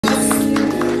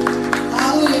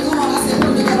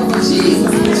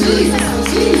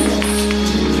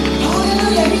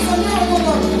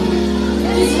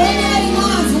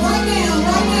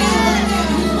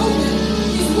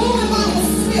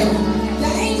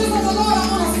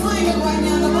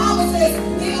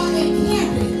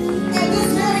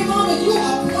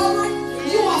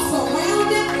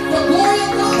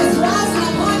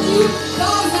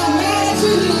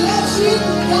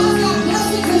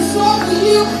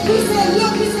He said,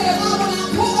 look, he said, if I when I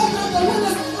pour open the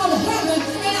windows of heaven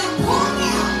and I pour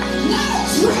out, not a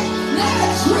drip, not a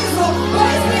drizzle, but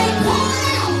it's being poured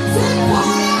out. Say, pour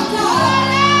out, God.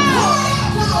 Pour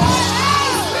out, God. I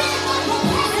expand my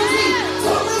capacity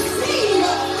to receive.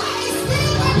 I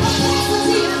expand my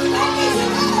capacity. That means you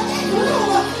gotta make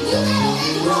room. You gotta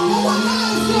make room for what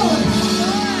God is doing.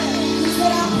 He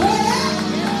said, I pour it out.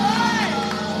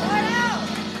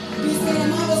 He said,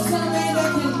 am I the son of man that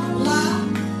can lie?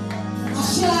 Or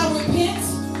shall I repent?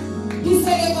 He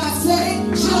said, if I said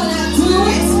it, shall I do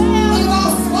it? If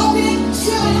I've spoken it,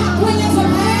 shall I not bring it to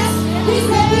pass? He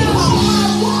said, behold, my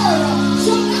word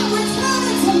shall not return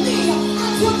unto me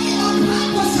until it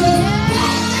accomplishes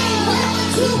that thing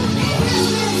whereunto it has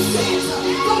been sent.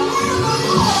 The word of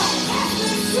the Lord has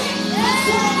been sent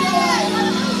concerning your life.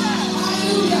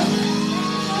 Hallelujah.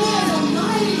 He is a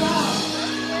mighty God.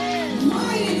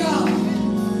 Mighty God.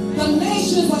 The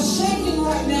nations are shaking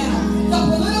right now. The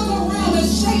political realm is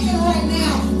shaking right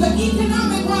now. The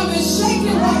economic realm is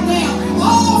shaking right now.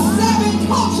 All 7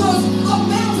 cultures of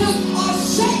mountains are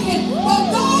shaking.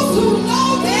 But those who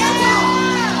know their God,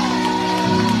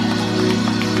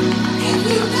 if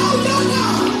you know your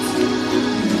God,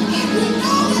 if you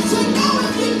know that you know,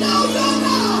 if you know your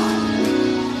God,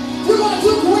 you're going to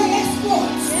do great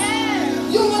exploits.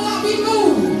 You will not be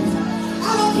moved.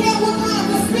 I don't care what kind of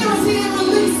conspiracy they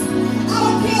release. I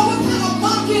don't care what kind of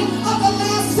mocking of the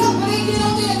Last Supper they get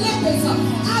on the Olympics.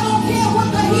 I don't care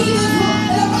what the heathens,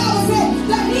 the Bible said,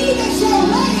 the heathen shall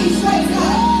rage, praise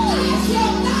God. I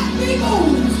shall not be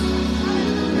moved.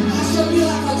 I shall be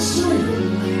like a tree.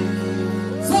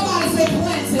 Somebody say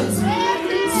planted.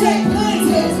 Say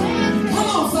planted. Come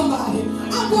on, somebody.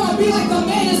 I'm going to be like the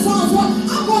man in Psalms 1.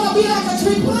 I'm going to be like a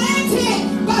tree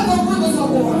planted by the rivers of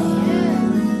water.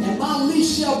 And my leaf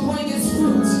shall bring its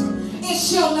fruit. It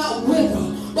shall not wither,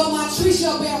 but my tree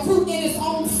shall bear fruit in its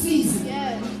own season.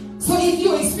 So if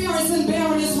you're experiencing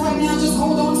barrenness right now, just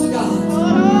hold on to God.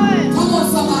 Come on,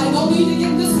 somebody. Don't need to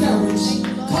get discouraged.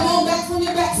 Come on back from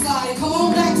your backsliding. Come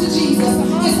on back to Jesus.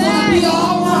 It's going to be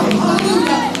all right.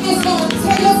 Hallelujah. It's going to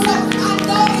tell yourself, I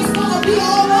know it's going to be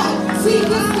all right. See,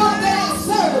 this God that I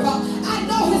serve, I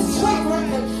know his track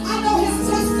record. I know his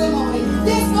testimony.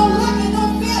 There's no lack and no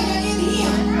failure in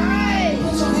him.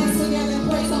 Put your hands together and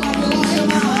praise him like you lost your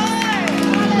mind.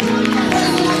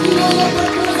 Praise him like you know your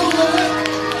breakthrough is on the way.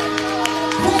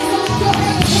 Praise him like your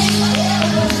hands hang like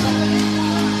everything.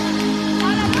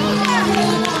 Praise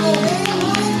him like your hands.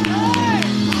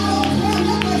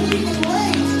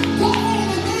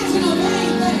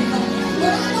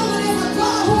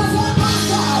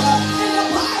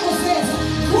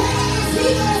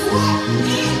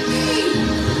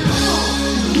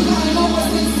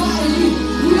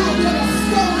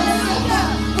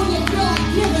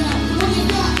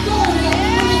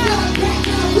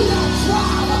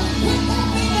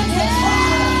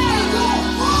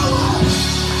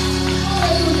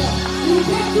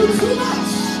 Too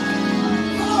much.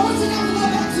 Come on, what you got to go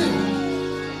back to?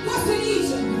 What's in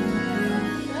Egypt?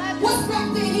 What's back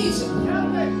there in Egypt?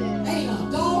 Ain't a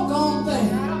doggone thing.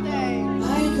 I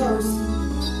ain't cursed.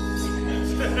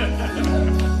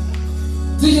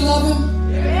 Do you love him?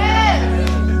 Yes.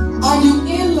 Are you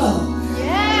in love?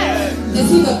 Yes. Is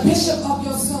he the bishop of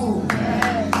your soul?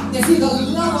 Yes. Is he the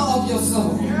lover of your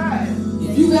soul? Yes.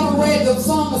 If you've ever read the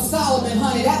Song of Solomon,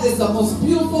 honey, that is the most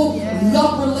beautiful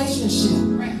love relationship.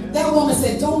 That woman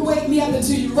said, don't wake me up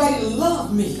until you're ready to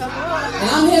love me. And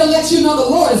I'm here to let you know the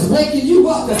Lord is waking you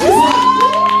up. Because he's ready.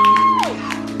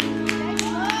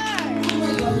 I'm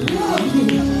ready to love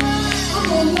you. I'm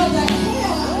going to love that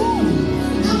hell out of you.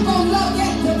 I'm going to love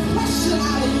that depression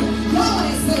out of you. Y'all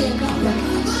ain't saying nothing.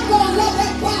 I'm going to love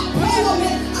that bipolar.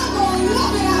 I'm going to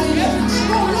love it out of you.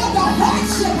 I'm going to love the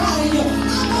hardship out of you.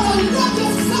 I'm going to love you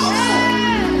so much.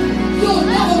 You'll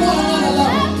never want another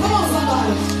lover. Come on,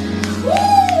 somebody.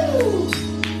 Woo!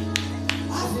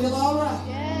 All right.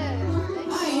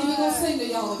 I ain't even gonna sing to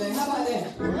y'all today. How about that?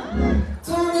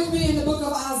 Turn with me in the book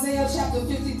of Isaiah chapter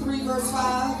 53 verse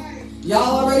 5.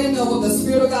 Y'all already know what the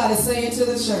Spirit of God is saying to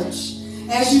the church.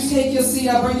 As you take your seat,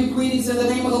 I bring you greetings in the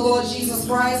name of the Lord Jesus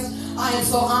Christ. I am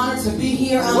so honored to be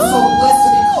here. I'm so blessed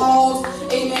to be called,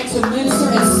 amen, to minister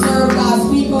and serve God's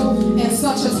people in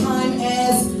such a time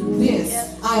as this.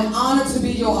 I am honored to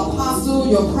be your apostle,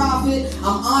 your prophet.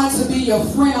 I'm honored to be your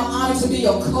friend. I'm honored to be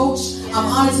your coach. I'm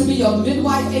honored to be your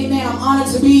midwife. Amen. I'm honored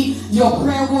to be your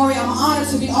prayer warrior. I'm honored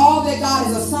to be all that God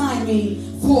has assigned me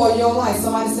for your life.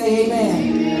 Somebody say amen.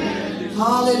 Amen.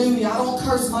 Hallelujah. I don't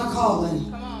curse my calling.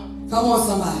 Come on,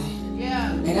 somebody.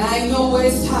 Yeah. And I ain't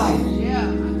nowhere tired.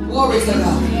 Yeah. Glory to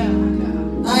God. Yeah.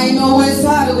 I ain't nowhere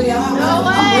tired of it. I'm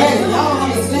ready. Y'all don't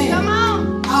understand.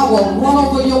 will run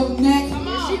over your neck.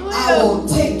 I will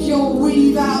take your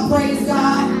weave out, praise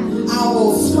God. I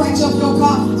will scratch up your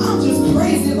car. I'm just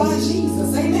crazy about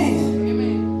Jesus.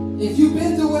 Amen. If you've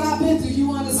been through what I've been through,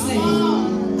 you understand.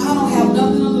 I don't have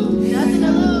nothing to lose. Nothing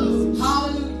to lose.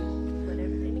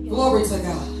 Hallelujah. Glory to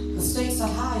God. The stakes are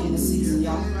high in the season,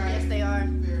 y'all. Yes, they are.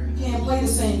 You can't play the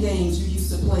same games you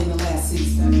used to play in the last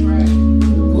season. That's right.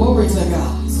 Glory to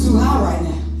God. It's too high right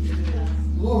now.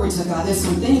 Glory to God. There's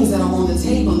some things that are on the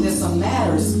table. There's some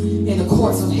matters in the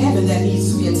courts of heaven that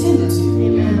needs to be attended to.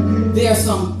 Amen. There are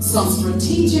some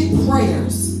strategic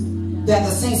prayers that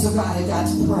the saints of God have got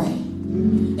to pray.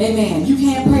 Amen. You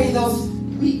can't pray those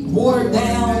weak, watered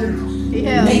down,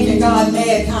 making God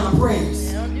mad kind of prayers.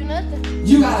 They don't do nothing.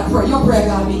 You got to pray. Your prayer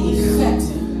got to be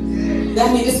effective.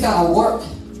 That means it's got to work.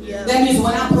 Yeah. That means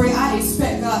when I pray, I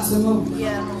expect God to move.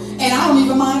 Yeah. And I don't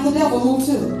even mind if the devil move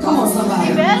too. Come on,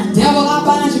 somebody. Amen. Devil, I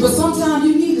bind you, but sometimes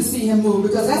you need to see him move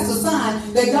because that's the sign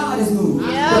that God is moving.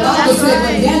 Yeah, the Bible that's said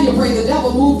when right. Daniel prayed, the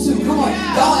devil moved too. Come on.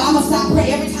 Y'all, I'm going to stop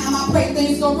praying. Every time I pray,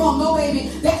 things go wrong. No, baby.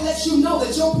 That lets you know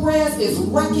that your prayers is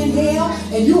wrecking hell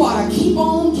and you ought to keep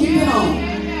on keeping on.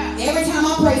 Every time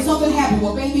I pray, something happens.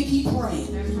 Well, baby, keep praying.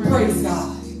 Praise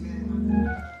God.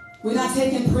 We're not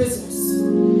taking prisoners.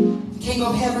 King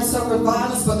of heaven suffered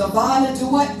violence, but the violent do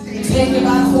what? Take it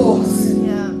by force.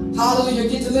 Yeah. Hallelujah.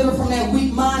 Get delivered from that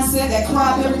weak mindset, that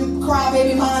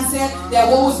crybaby mindset, that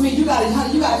woe is me. You gotta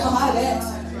come out of that.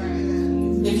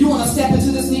 If you want to step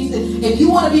into this next, if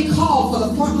you want to be called for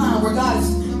the front line where God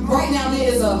is right now,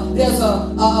 there's a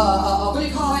what do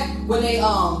you call it? When they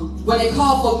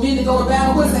call for men to go to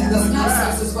battle, what is that? That's not a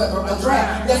census, but a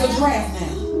draft. There's a draft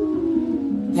now.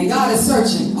 And God is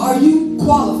searching. Are you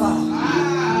qualified?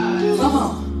 Come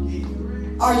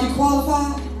on. Are you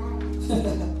qualified?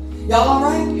 Y'all all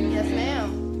right? Yes,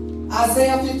 ma'am.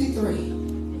 Isaiah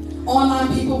 53. Online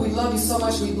people, we love you so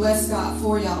much. We bless God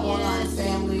for y'all online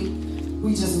family.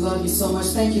 We just love you so much.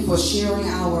 Thank you for sharing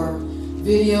our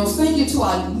videos. Thank you to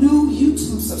our new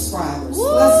YouTube subscribers. Woo!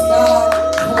 Bless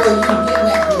God for you getting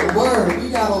that good word. We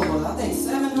got over, I think,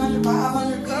 700,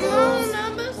 500 videos. Come on,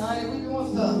 numbers. Honey, we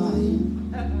doing stuff, honey.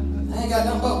 I ain't got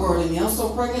nothing but word in me. I'm so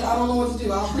pregnant, I don't know what to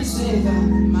do. I'll preach to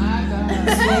anything. My God.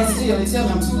 Stand still. They tell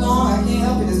me I'm too long. I can't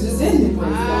help it. It's just in me.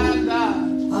 Praise God. My God.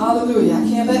 Hallelujah. I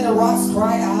can't let the rocks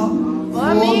cry out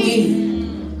For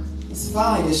me. It's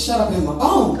fire to shut up in my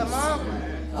bones. Come on.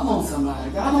 Come on,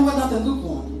 somebody. God don't want nothing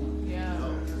lukewarm.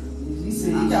 Yeah. He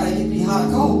said you gotta be hot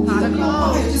or cold. Hot or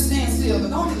cold. Okay, just stand still, but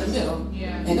don't get in the middle.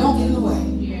 Yeah. And don't get in the way.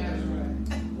 Yeah.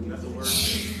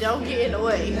 Don't get in the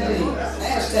way. Hey,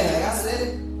 hashtag, I said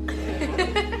it.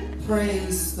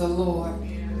 Praise the Lord.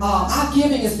 Our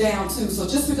giving is down too, so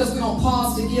just because we don't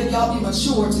pause to give, y'all be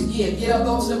mature to give. Get up,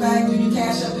 go to the bank, do your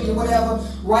cash up, do your whatever.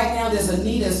 Right now, there's a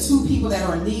need. There's 2 people that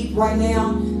are in need right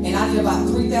now, and I need about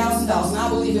 $3,000. And I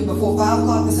believe it before 5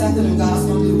 o'clock this afternoon, God's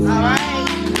going to do it. All right.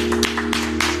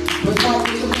 We're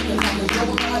fighting to the I'm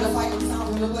double trying to fight with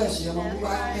something to bless you. I'm going to move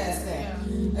right past that.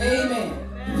 Amen.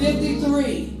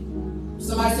 53.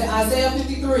 Somebody said Isaiah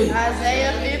 53.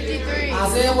 Isaiah 53.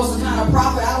 Isaiah was the kind of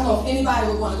prophet, I don't know if anybody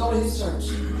would want to go to his church.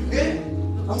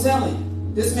 I'm telling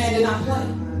you, this man did not play.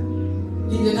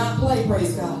 He did not play,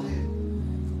 praise God.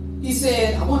 He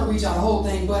said, I want to read y'all the whole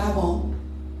thing, but I won't.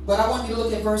 But I want you to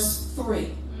look at verse 3.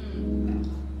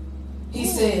 He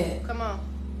said, Come on.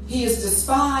 he is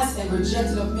despised and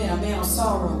rejected of men, a man of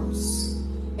sorrows,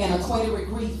 and acquainted with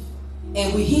grief.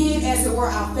 And we hid, as it were,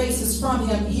 our faces from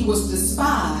him. He was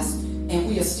despised, and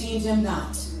we esteemed him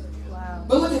not. Wow.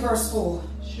 But look at verse 4.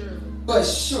 Sure. But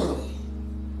surely,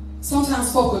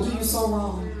 sometimes folk will do you so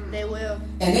wrong. They will.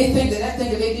 And they think that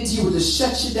thing that they did to you would just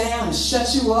shut you down and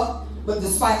shut you up. But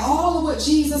despite all of what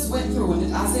Jesus went through,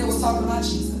 and Isaiah was talking about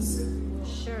Jesus,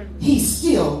 Sure. he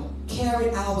still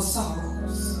carried our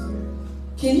sorrows.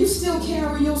 Can you still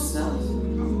carry your stuff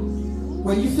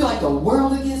when you feel like the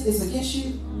world is against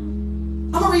you?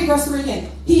 I'm going to read verse 3 again.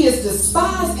 He is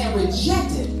despised and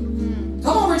rejected.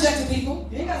 Come on, rejected people.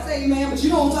 You ain't got to say amen, but you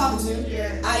know what I'm talking to.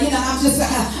 Yeah. I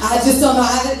just don't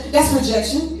know. That's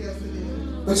rejection.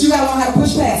 But you got to learn how to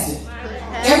push past it.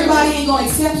 Everybody ain't going to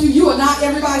accept you. You are not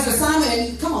everybody's assignment.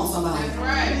 And come on, somebody. That's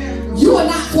right. You are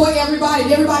not for everybody.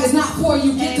 And everybody's not for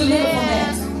you. Get delivered from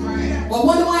that. That's right. Well,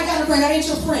 wonder why I got a friend. That ain't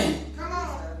your friend. Come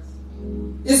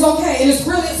on. It's okay. And it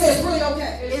says really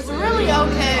okay. It's really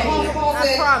okay.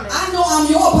 I promise. I know I'm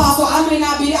your apostle. I may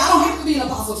not be. I don't have to be an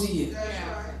apostle to you.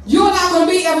 You're not going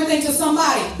to be everything to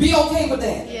somebody. Be okay with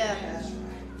that. Yeah.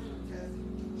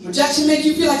 Rejection makes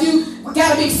you feel like you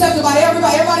got to be accepted by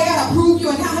everybody. Everybody got to approve you.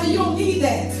 And how you don't need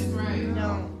that. Right.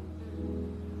 No.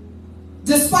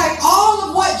 Despite all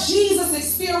of what Jesus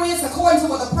experienced, according to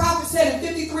what the prophet said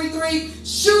in 53:3,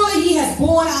 surely he has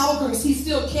borne our griefs. He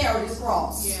still carried his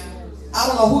cross. Yeah. I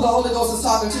don't know who the Holy Ghost is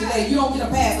talking to today. You don't get a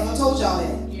pass. I done told y'all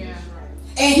that. Yeah.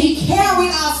 And he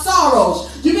carried our sorrows.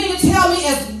 You mean to tell me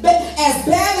as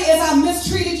badly as I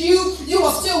mistreated you, you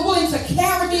are still willing to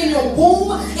carry me in your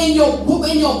womb, in your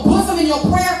bosom, in your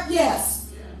prayer? Yes.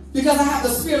 Because I have the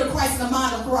Spirit of Christ and the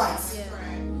mind of Christ.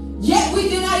 Yet we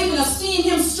did not even esteem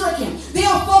him stricken. There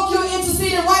are folk you're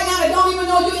interceding right now that don't even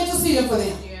know you're interceding for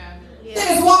them. They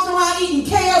just walking around eating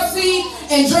KFC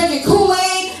and drinking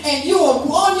Kool-Aid, and you are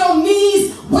on your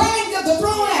knees wearing the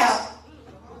throne out.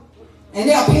 And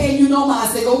they're paying you no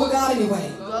mind. Say, go with God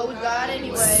anyway. Go with God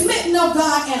anyway. Smitten of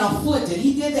God and afflicted.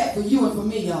 He did that for you and for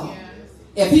me, y'all.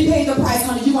 If he paid the price,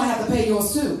 honey, you're going to have to pay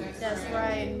yours too. That's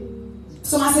right.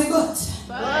 Somebody say,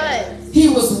 But he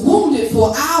was wounded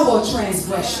for our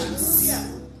transgressions.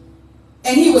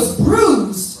 And he was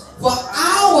bruised for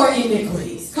our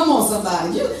iniquities. Come on,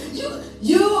 somebody.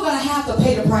 You're going to have to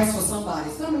pay the price for somebody.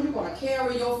 Some of you are going to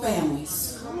carry your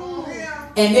families.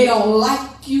 And they don't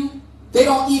like you. They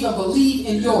don't even believe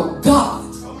in your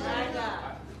God.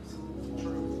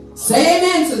 Say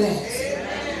amen to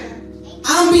that.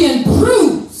 I'm being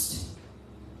bruised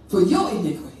for your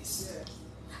iniquities.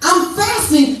 I'm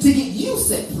fasting to get you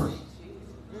set free.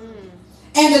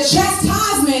 And the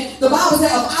chastisement, the Bible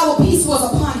said, of our peace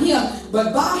was upon him,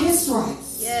 but by his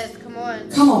stripes. yes, come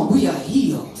on. Come on, we are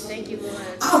healed. Thank you, Lord.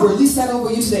 I release that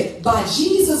over you today. By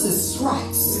Jesus'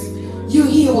 stripes, you're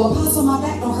healed. Well, Apostle, my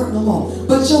back don't hurt no more.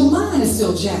 But your mind is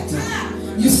still jacked up.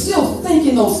 You're still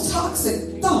thinking those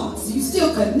toxic thoughts. You're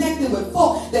still connected with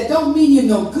folk that don't mean you're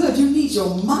no good. You need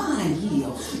your mind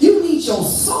healed. You need your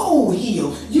soul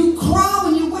healed. You cry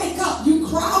when you wake up. You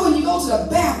cry when you go to the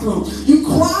bathroom. You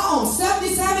cry on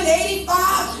 77,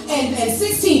 85, and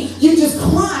 16. You just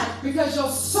cry because your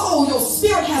soul, your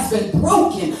spirit has been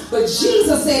broken. But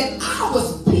Jesus said, I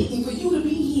was beaten for you to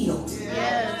be healed.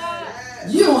 Yes.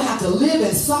 You don't have to live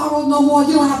in sorrow no more.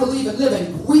 You don't have to live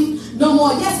in grief no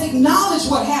more. Yes, acknowledge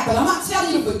what happened. I'm not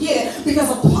telling you to forget it, because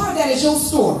a part of that is your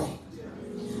story.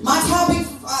 My topic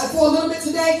for a little bit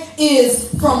today is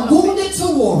from wounded to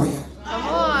warrior. Come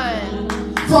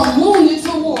on. From wounded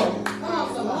to warrior. Come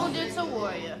on, somebody. Wounded to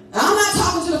warrior. Now, I'm not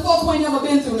talking to the folk who ain't never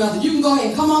been through nothing. You can go ahead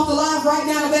and come off the line right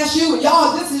now if that's you. And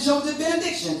y'all, this is your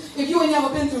benediction if you ain't never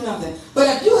been through nothing.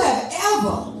 But if you have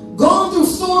ever gone through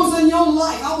storms in your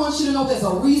life, I want you to know there's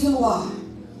a reason why.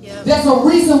 Yep. There's a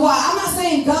reason why. I'm not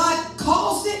saying God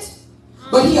caused it,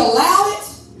 but he allowed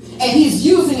it, and he's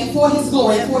using it for his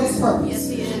glory and for his purpose. Yes,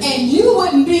 he is. And you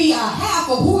wouldn't be a half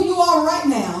of who you are right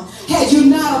now had you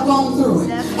not have gone through it.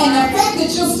 That's and right. the fact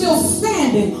that you're still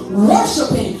standing,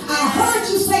 worshiping, I heard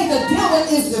you say the devil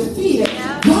is defeated,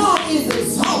 Yeah. God is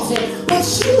exalted, but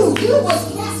you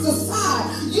was cast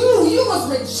aside, you was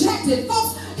rejected.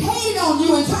 Folks hated on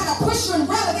you and tried to push you and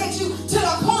relegate you to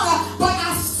the corner, but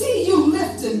I see you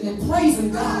lifting and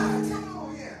praising God.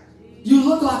 You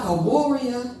look like a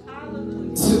warrior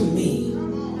to me.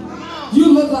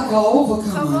 You look like an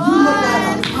overcomer. You look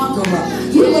like a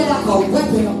conqueror. You look like a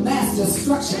weapon of mass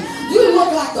destruction. You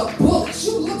look like the bullets.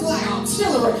 You look like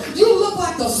artillery. You look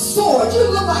like the sword. You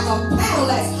look like a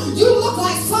battle axe. You look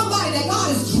like somebody that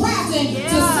God is drafting to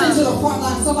send to the front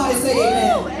line. Somebody say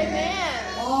amen.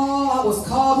 Amen. Oh, I was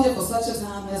called here for such a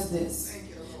time as this.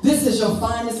 This is your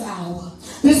finest hour.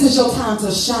 This is your time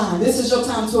to shine. This is your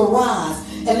time to arise.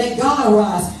 And let God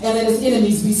arise and let his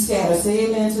enemies be scattered. Say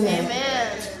amen to that.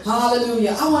 Amen.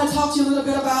 Hallelujah. I want to talk to you a little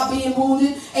bit about being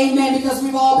wounded. Amen. Because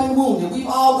we've all been wounded. We've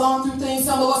all gone through things.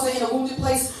 Some of us are in a wounded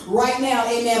place right now.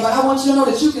 Amen. But I want you to know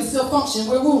that you can still function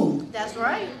with wound. That's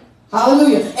right.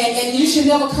 Hallelujah. And you should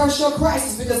never curse your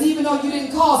crisis, because even though you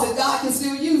didn't cause it, God can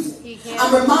still use it. He can.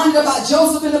 I'm reminded about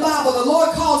Joseph in the Bible. The Lord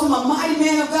called him a mighty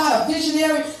man of God, a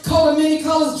visionary, coat of many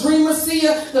colors, dreamer,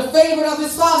 seer, the favorite of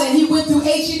his father, and he went through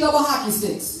HE double hockey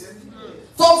sticks.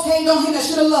 Folks hated on him that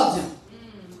should have loved him.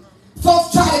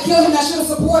 Folks tried to kill him that should have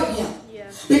supported him.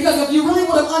 Yeah. Because if you really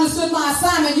would have understood my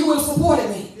assignment, you would have supported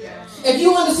me. If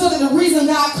you understood that the reason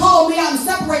God called me out and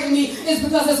separated me is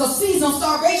because there's a season of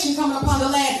starvation coming upon the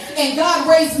land, and God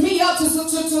raised me up to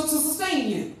sustain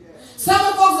you. Some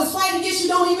of the folks that's fighting against you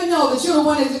don't even know that you're the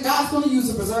one that God's going to use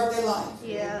to preserve their life.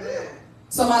 Yeah.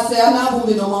 Somebody say, I'm not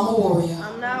wounded no more, I'm a warrior.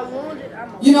 I'm not wounded.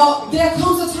 I'm a You know, there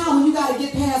comes a time when you got to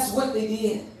get past what they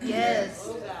did. Yes.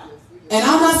 And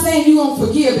I'm not saying you're going to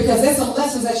forgive, because there's some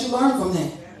lessons that you learn from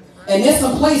that. And there's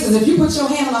some places, if you put your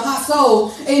hand on a hot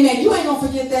stove, amen, you ain't going to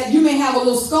forget that. You may have a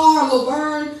little scar, a little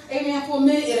burn, amen, for a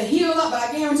minute. It'll heal up, but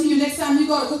I guarantee you next time you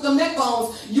go to cook them neck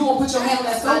bones, you won't put your hand on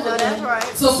that stove I know again. that's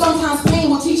right. So sometimes pain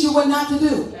will teach you what not to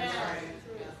do.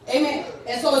 Amen.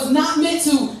 And so it's not meant to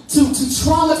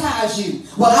traumatize you.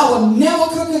 Well, I will never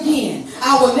cook again.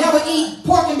 I will never eat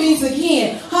pork and beans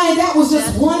again. Honey, that was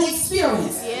just one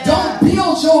experience. Yeah. Don't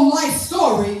build your life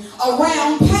story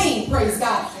around pain, praise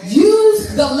God.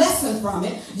 Use the lesson from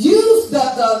it. Use the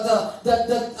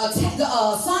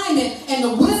assignment and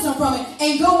the wisdom from it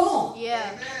and go on.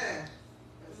 Yeah.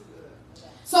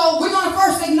 So we're going to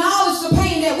first acknowledge the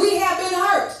pain that we have been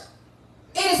hurt.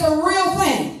 It is a real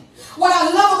thing. What I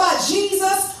love about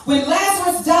Jesus, when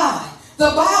Lazarus died,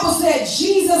 the Bible said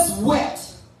Jesus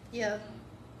wept. Yeah.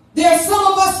 There are some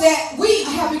of us that we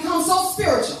have become so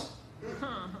spiritual.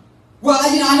 Well,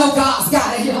 I know God's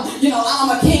got it. I'm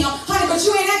a king. Honey, but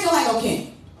you ain't acting like no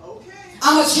king. Okay.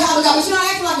 I'm a child of God, but you're not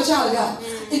acting like a child of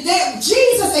God.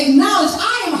 Jesus acknowledged,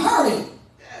 I am hurting.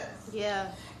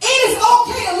 Yeah. It is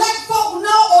okay to let folk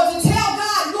know or to tell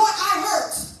God, Lord, I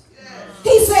hurt.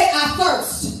 He said, I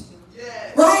thirst.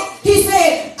 Right? He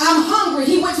said, I'm hungry.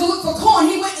 He went to look for corn.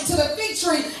 He went into the fig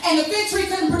tree, and the fig tree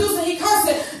couldn't produce it. He cursed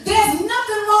it. There's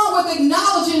nothing wrong with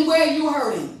acknowledging where you're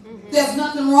hurting. There's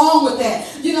nothing wrong with that.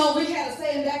 We had a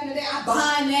saying back in the day, I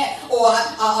bind that, or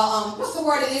what's the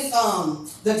word it is?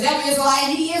 The devil is a liar,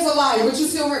 and he is a liar, but you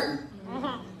still hurting.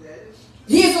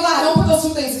 He is a liar. Don't put those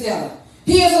two things together.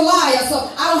 He is a liar, so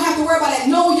I don't have to worry about that.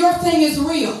 No, your thing is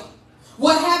real.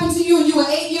 What happened to you when you were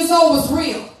 8 years old was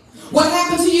real. What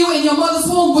happened to you in your mother's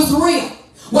womb was real.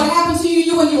 What happened to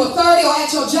you when you were 30 or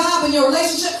at your job in your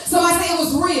relationship, somebody say it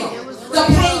was real. The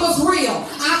pain was real.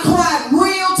 I cried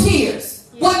real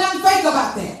tears. Wasn't nothing fake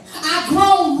about that. I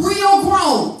groaned real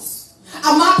groans.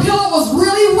 My pillow was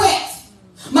really wet.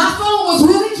 My phone was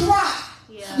really dry.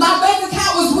 My bank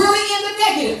account was really in the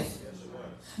negative.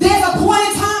 There's a point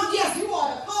in time, yes, you are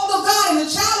the called of God and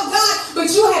the child of God, but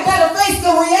you had better face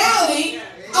the reality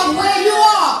of where you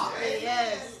are.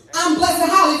 I'm blessed and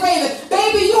highly favored.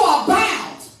 Baby, you are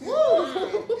bound.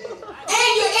 And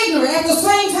you're ignorant at the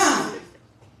same time.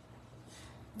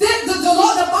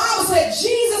 The Bible said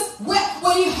Jesus wept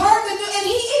when he heard the news. And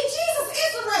Jesus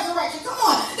is the resurrection. Come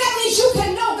on. That means you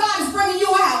can know God is bringing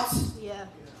you out. Yeah.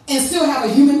 And still have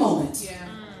a human moment.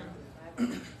 Yeah.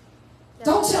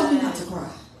 Don't tell me not to cry.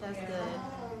 That's good.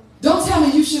 Don't tell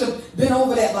me you should have been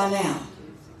over that by now.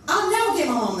 I'll never get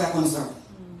my mom back on this earth.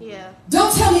 Yeah.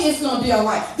 Don't tell me it's going to be all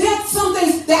right. There are some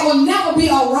things that will never be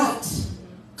all right.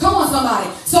 Come on, somebody.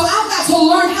 So I've got to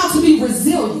learn how to be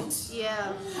resilient.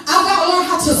 Yeah. I've got to learn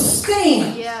how to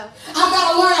stand. Yeah. I've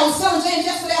got to learn. I was telling James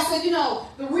yesterday, I said,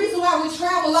 the reason why we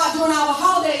travel a lot during our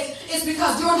holidays is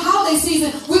because during holiday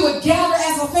season, we would gather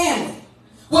as a family.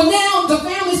 Well, now the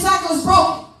family cycle is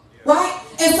broken, right?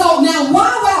 And so now why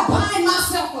would I bind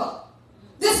myself up?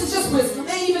 This is just wisdom.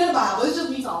 It ain't even in the Bible. It's just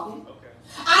me talking.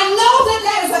 I know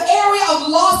that is an area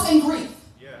of loss and grief.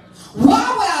 Yeah. Why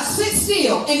would I sit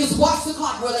still and just watch the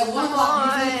clock? Well, at 1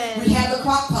 o'clock, we had the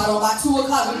crock pot on. By 2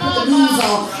 o'clock, we put the news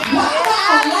on. Why would I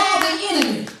allow the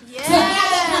enemy to have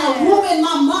that kind of room in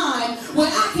my mind when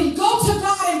I can go to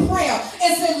God in prayer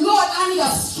and say, Lord, I need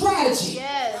a strategy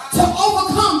to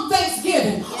overcome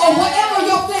Thanksgiving or whatever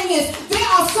your thing is. There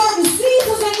are certain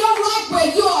seasons in your life where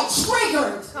you are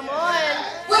triggered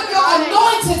with your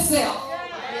anointed self.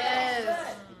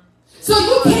 So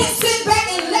you can't sit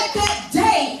back and let that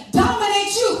day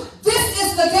dominate you. This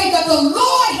is the day that the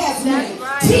Lord has made.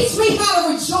 Right. Teach me how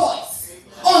to rejoice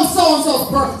on so-and-so's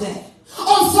birthday,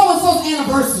 on so-and-so's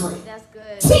anniversary. That's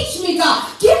good. Teach me, God.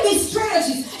 Give me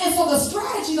strategies. And so the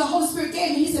strategy the Holy Spirit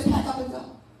gave me, he said, pack up and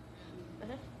go.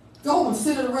 Go and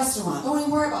sit at a restaurant. Don't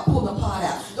even worry about pulling the pot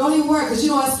out. Don't even worry, because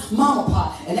that's mama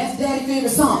pot, and that's daddy's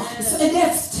favorite song. And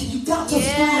that's, you got to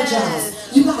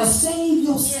strategize. You got to save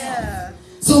yourself.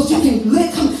 So if you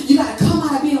can you got to come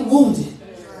out of being wounded.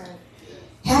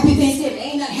 Happy Thanksgiving.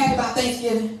 Ain't nothing happy about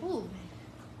Thanksgiving.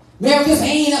 Merry Christmas.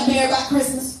 Ain't nothing merry about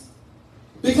Christmas.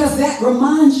 Because that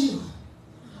reminds you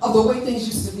of the way things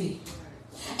used to be.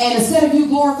 And instead of you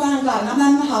glorifying God, and I'm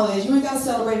not in the holidays, you ain't got to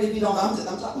celebrate it if you don't. I'm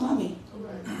talking about me.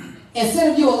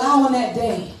 Instead of you allowing that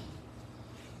day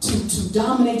to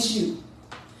dominate you,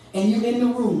 and you in the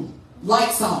room,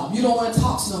 lights off, you don't want to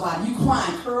talk to nobody, you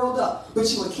crying, curled up, but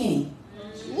you a king.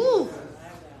 Woo.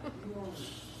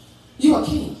 You a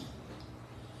king.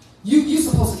 You're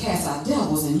supposed to cast out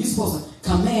devils, and you're supposed to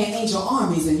command angel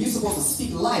armies, and you're supposed to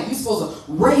speak life. You're supposed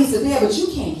to raise the dead, but you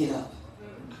can't get up.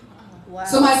 Wow.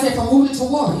 Somebody said from wounded to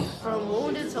warrior. From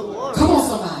wounded to warrior. Come on,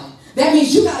 somebody. That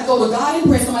means you got to go to God in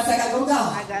prayer. Somebody say, I got to go to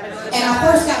God. And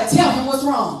I first got to tell him what's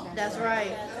wrong. That's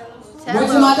right.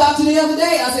 Went to my doctor the other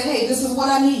day. I said, hey, this is what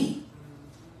I need.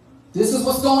 This is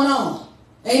what's going on.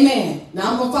 Amen.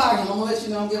 Now I'm going to fire him. I'm going to let you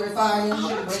know I'm getting ready to fire him.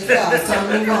 Praise God. It's time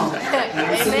to move on.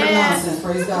 I'm sick of nonsense.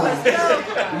 Praise God.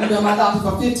 You've been my doctor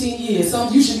for 15 years. Some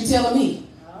of you should be telling me.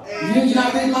 You're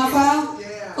not reading my file?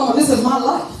 Come on, this is my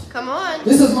life. Come on.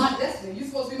 This is my destiny. You're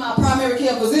supposed to be my primary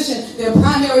care physician. They're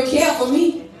primary care for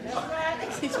me.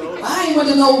 I ain't went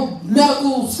to no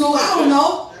medical school. I don't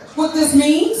know what this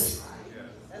means.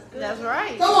 That's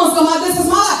right. Come on, somebody. This is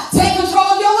my life. Take control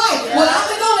of your life. Yeah. Well, I've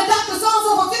been going to Dr.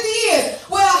 So-and-so for 50 years.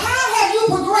 Well, how have you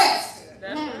progressed?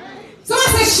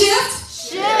 Somebody say shift.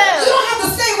 Shift. You don't have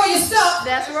to stay where you're stuck.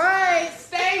 That's right.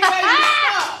 Stay where you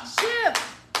stuck. Shift.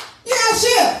 You got to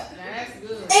shift. That's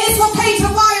good. And it's okay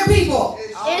to fire people.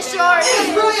 It sure It's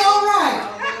is. really all right.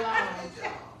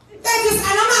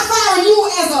 And I'm not firing you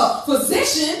as a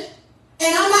physician,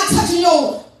 and I'm not touching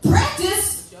your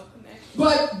practice,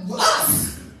 but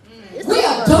us. It's We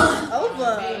are over. done.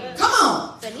 Over. Come on.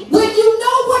 When you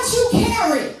know what you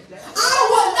carry, I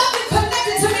don't want nothing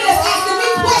connected to me that's asking me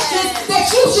questions that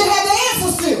you should have the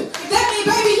answers to. That means,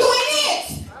 baby, you ain't it.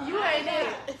 You ain't it.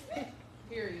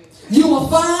 Period. You were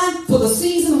fine for the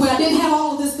season when I didn't have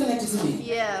all of this connected to me.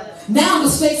 Yeah. Now the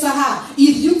stakes are high.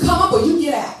 Either you come up or you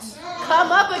get out.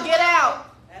 Come up and get out.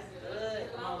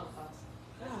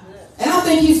 And I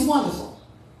think he's wonderful.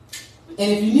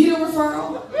 And if you need a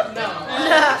referral,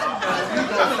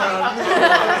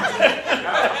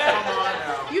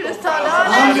 You just talked all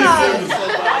that talk.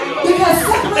 because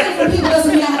separating from people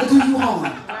doesn't mean I have to do you harm.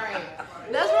 Right.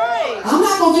 That's right. I'm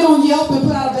not going to get on Yelp and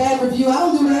put out a bad review. I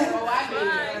don't do that. Oh, I did.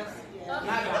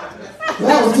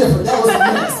 That was different. That was a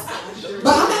mess.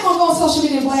 But I'm not going to go on social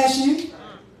media and blast you.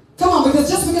 Come on, because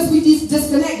just because we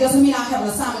disconnect doesn't mean I have an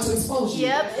assignment to expose you.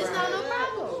 Yep, it's not no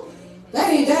problem.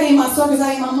 That ain't my circus,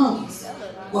 that ain't my monkeys.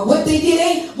 Well, what they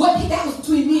did that was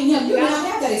between me and him. You may not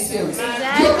have that experience.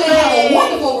 Exactly. You may have a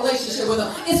wonderful relationship with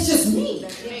them. It's just me.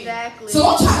 Exactly. So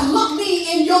don't try to lump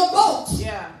me in your boat.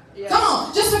 Yeah. Come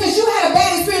on, just because you had a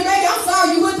bad experience, baby, I'm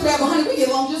sorry you went through that, but honey, we get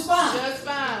along just fine. Just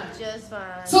fine. Just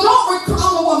fine. So don't recruit, I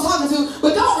don't know what I'm talking to,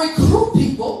 but don't recruit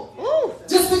people Ooh.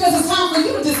 just because it's time for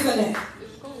you to disconnect.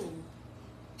 It's cool.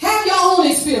 Have your own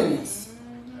experience.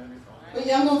 But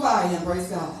yeah, I'm going to fire him, praise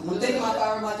God. I'm thinking about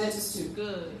firing my dentist too.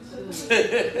 Good.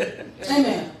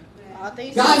 Amen. All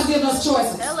things God has given us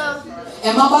choices. Hello.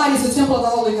 And my body is the temple of the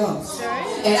Holy Ghost. Sure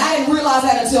is. And I didn't realize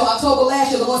that until October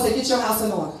last year. The Lord said, get your house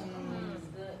in order.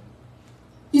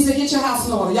 He said, get your house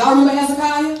in order. Y'all remember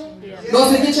Hezekiah? Yeah. Lord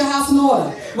said, get your house in order.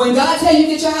 When God tell you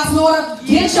get your house in order,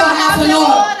 get your house in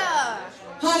order.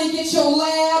 Honey, get your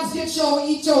labs, eat your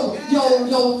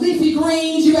leafy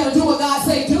greens. You better do what God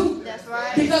say do. That's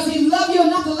right. Because he loved you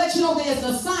enough to let you know there's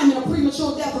an assignment of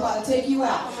premature death about to take you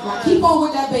out. Now keep on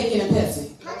with that bacon and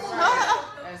Pepsi.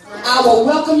 I will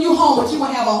welcome you home, but you're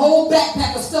going to have a whole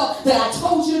backpack of stuff that I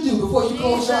told you to do before you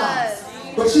close your eyes.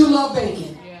 But you love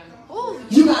bacon. Ooh,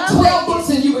 You got 12 books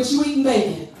in you, but you eating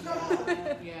bacon.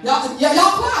 Y'all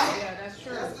quiet. Yeah, that's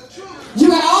true. You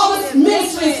got all this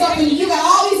ministry and stuff in you. You got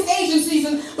all these agencies,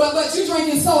 but you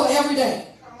drinking soda every day.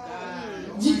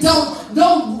 You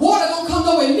water don't come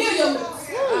nowhere near you.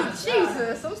 Ooh,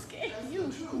 Jesus, I'm scared of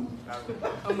you.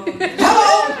 Hello?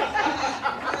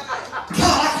 God,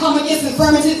 I come against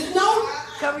infirmity. No.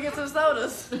 Come and get some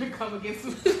sodas. Come against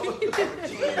some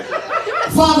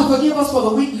Father, forgive us for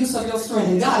the weak use of your strength.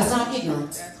 And God is not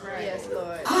ignorant. That's right. Yes,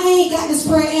 Lord. I ain't got this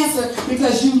prayer answered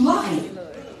because you lying.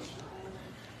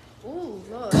 Ooh,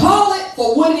 Lord. Call it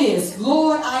for what it is.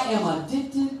 Lord, I am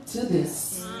addicted to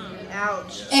this.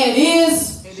 Ouch. And it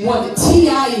is what the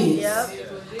T.I. is. Yep.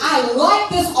 I like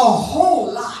this a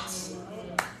whole lot.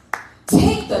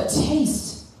 Take the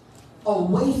taste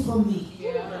away from me.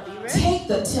 Take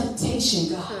the temptation,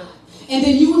 God. And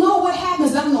then you know what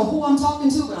happens. I don't know who I'm talking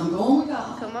to, but I'm going with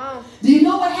God. Come on. Do you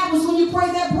know what happens when you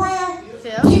pray that prayer?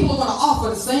 Yeah. People are going to offer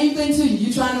the same thing to you.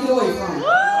 You're trying to get away from it.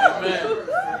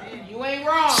 Amen. You ain't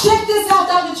wrong. Check this out,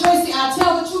 Dr. Tracy. I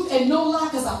tell the truth and no lie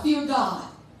because I fear God.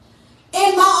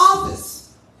 In my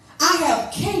office, I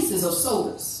have cases of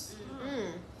sodas.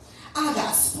 I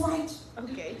got Sprite.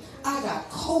 Okay. I got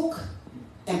Coke.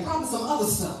 And probably some other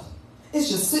stuff. It's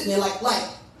just sitting there like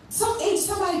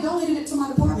somebody donated it to my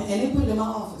department and they put it in my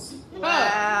office.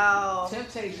 Wow.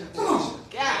 Temptation. Come on.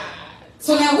 God.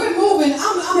 So now we're moving.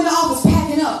 I'm in the office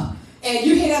packing up. And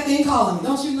you hear that thing calling me.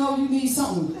 Don't you know you need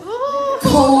something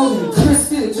cold and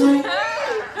crispy to drink?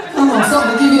 Come on,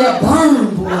 something to give you that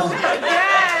burn, boy.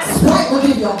 Yes. Sprite will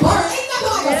give you a burn. Ain't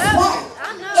nothing like a Sprite. I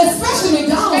know. Especially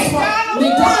McDonald's Sprite.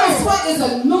 McDonald's Sprite is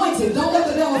anointed. Don't let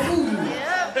the devil fool you.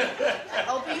 Yep.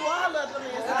 Open you all up on the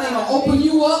That thing inside. will open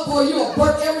you up, boy. You'll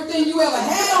burp everything you ever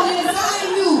had on the inside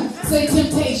of you. Say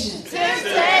temptation.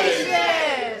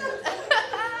 Temptation.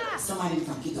 Somebody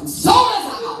come.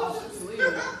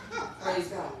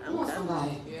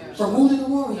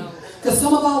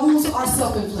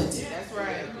 self-inflicted. That's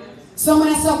right. Some of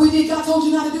that stuff we did, God told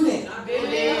you not to do that.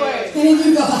 Anyway. And then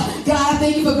you go, God, I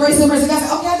thank you for grace and mercy. God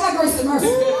said, okay, I got grace and mercy.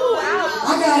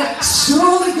 I got it.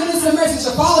 Surely goodness and mercy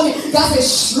shall follow me. God said,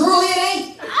 surely it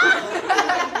ain't.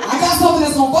 I got something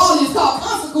that's going to follow you. It's called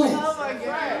consequence. Oh my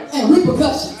God. And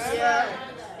repercussions. Yeah.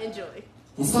 Enjoy.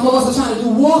 And some of us are trying to do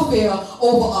warfare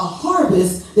over a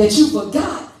harvest that you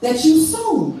forgot that you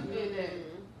sown.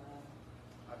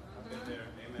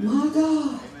 My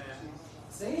God.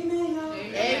 Say amen, y'all.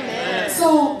 Amen.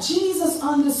 So Jesus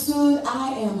understood,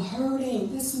 I am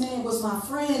hurting. This man was my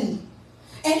friend.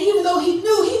 And even though he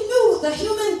knew the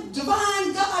human,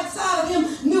 divine God side of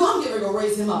him, knew I'm getting ready to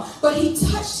raise him up. But he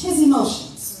touched his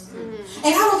emotions. And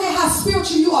I don't care how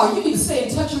spiritual you are, you need to stay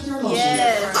in touch with your emotions.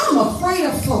 Yes. I'm afraid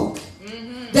of folk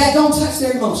that don't touch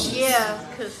their emotions. Yeah.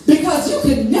 Because you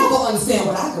can never understand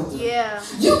what I go through. Yeah.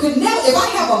 You can never, if I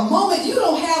have a moment, you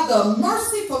don't have the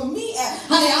mercy for me.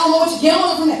 Honey, I don't know what you get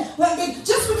on from that. But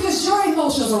just because your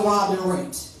emotions are robbed and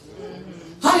raped.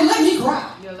 Honey, let me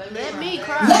cry. Let me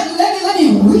cry. Let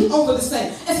me weep over this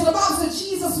thing. And so the Bible said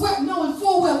Jesus wept knowing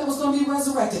full well it was going to be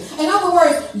resurrected. In other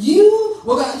words, you're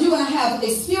going to have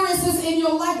experiences in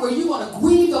your life where you're going to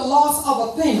grieve the loss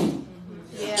of a thing.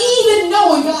 Yeah. Even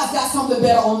knowing God's got something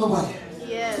better on the way.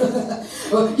 Yes.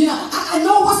 You know, I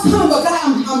know what's coming, but God,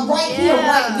 I'm right here,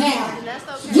 right now. And that's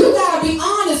okay. You got to be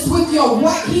honest with your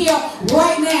right here,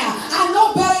 right now. I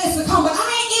know better is to come, but I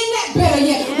ain't in that better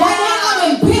yet. Yeah. Right now, I'm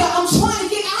in bitter. I'm trying to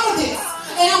get out of this.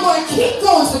 And I'm going to keep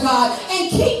going to God, and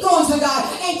keep going to God,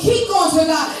 and keep going to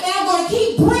God. And I'm going to keep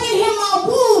bringing him my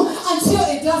wound until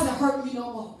it doesn't hurt me no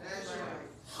more.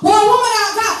 Well, a woman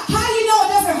out God, how do you know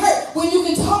it doesn't hurt? When you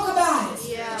can talk about it,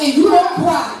 and you don't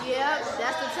cry. Yeah,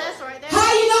 that's the test right there. How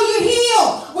do you know you're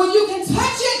healed? When you can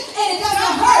touch it and it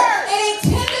doesn't hurt. It ain't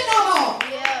tender no more.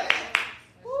 Yeah.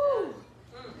 Woo.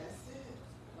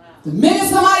 The minute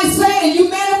somebody say it and you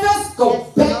manifest, go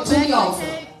back to the altar.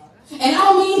 And I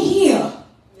don't mean here.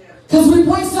 Because we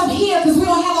bring stuff here because we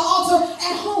don't have an altar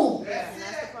at home.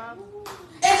 That's the problem.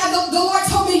 And the Lord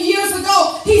told me years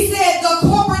ago, he said the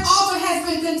corporate altar has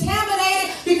been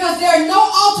contaminated because there are no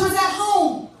altars at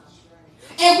home.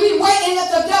 And we wait and let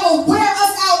the devil wear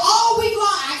us out all week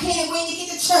long. I can't wait to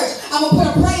get to church. I'm going to put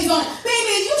a praise on it.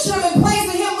 Baby, you should have been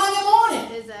praising him Monday morning.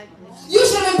 Exactly. You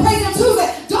should have been praising him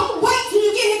Tuesday. Don't wait till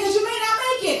you get here because you may not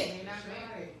make it.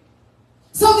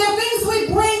 So there are things we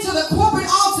bring to the corporate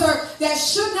altar that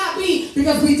should not be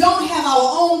because we don't have our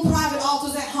own private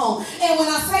altars at home. And when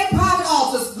I say private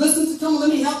altars, listen to let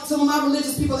me help some of my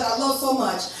religious people that I love so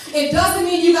much. It doesn't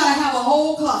mean you got to have a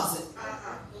whole closet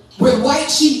with white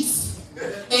sheets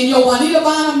and your Juanita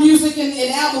Bynum music and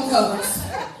album covers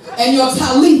and your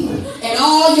tallit and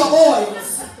all your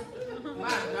oils.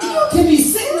 You can be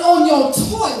sitting on your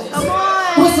toilet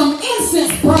with some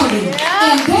incense burning,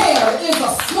 and there is a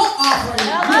smoke offering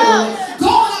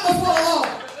going up before the Lord.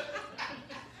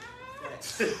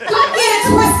 Don't get it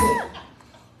twisted.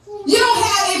 You don't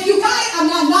have, if you got it, I'm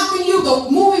not knocking you. The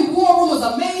movie War Room was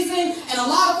amazing, and a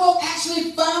lot of folk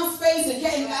actually found space, and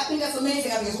I think that's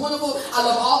amazing. I think it's wonderful. I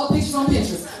love all the pictures on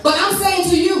Pinterest. But I'm saying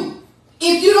to you,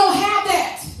 if you don't have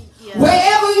that,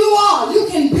 wherever you are, you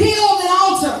can build an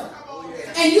altar.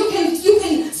 And you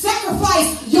can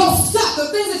sacrifice your stuff, the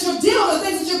things that you're dealing with, the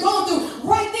things that you're going through,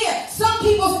 right there. Some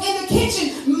people's in the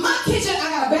kitchen. My kitchen, I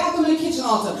got a bathroom and a kitchen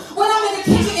altar. When I'm in the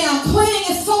kitchen and I'm cleaning,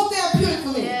 it's so therapeutic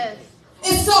for me. Yes.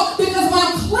 It's so, because when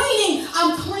I'm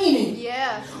cleaning.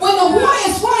 Yeah. When the water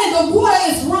is running, the water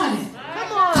is running.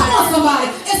 Come on. Come on, somebody.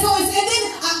 And so and then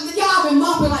y'all been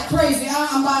mopping like crazy.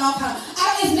 I'm buying all kinds.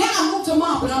 It's now I moved to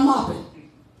mopping. I'm mopping.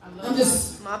 I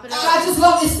just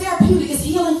love it. It's therapeutic. It's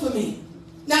healing for me.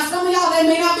 Now, some of y'all, that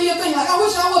may not be a thing. Like, I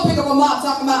wish I would pick up a mop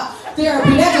talking about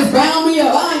therapy. That just bound me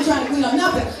up. I ain't trying to clean up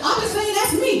nothing. I'm just saying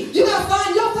that's me. You got to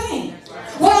find your thing.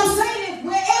 What I'm saying is,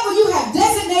 wherever you have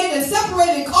designated and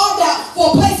separated and carved out for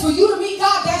a place for you to meet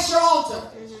God, that's your altar.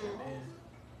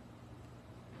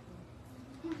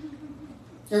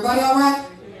 Everybody all right?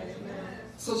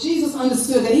 So Jesus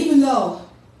understood that even though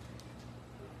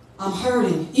I'm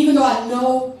hurting, even though I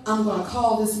know I'm going to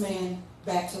call this man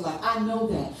back to life. I know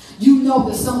that. You know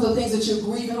that some of the things that you're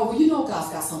grieving over, you know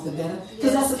God's got something better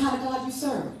because that's the kind of God you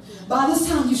serve. By this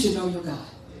time, you should know your God.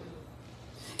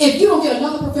 If you don't get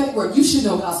another prophetic word, you should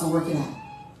know God's going to work it out.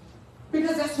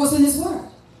 Because that's what's in his word.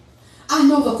 I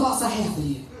know the thoughts I have for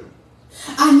you.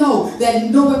 I know that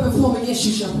no weapon formed against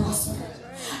you shall prosper.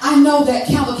 I know that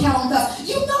count on thoughts.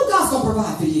 You know God's going to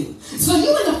provide for you. So you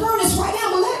in the furnace right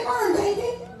now, but let it burn, baby.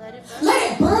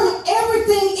 Let it burn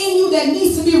everything in you that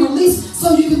needs to be released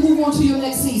so you can move on to your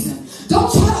next season.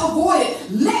 Don't try to avoid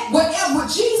it. Let whatever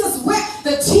Jesus wept,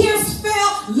 the tears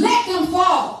fell, let them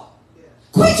fall.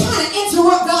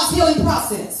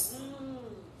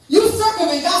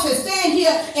 remember God said, stand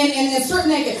here and strip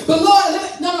naked. But Lord,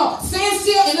 no, stand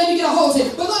still and let me get a hold of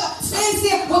it. But Lord, stand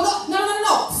still. But Lord,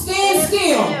 no. Stand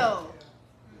still.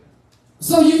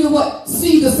 So you can what?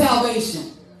 See the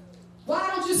salvation. Why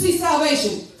don't you see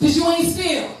salvation? Because you ain't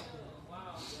still.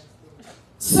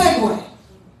 Segue.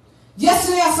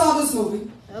 Yesterday I saw this movie.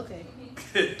 Okay.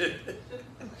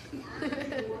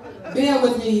 Bear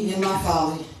with me in my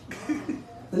folly.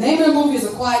 The name of the movie is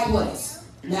A Quiet Place.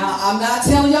 Now, I'm not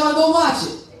telling y'all to go watch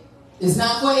it. It's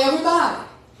not for everybody.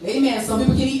 Amen. Some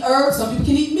people can eat herbs. Some people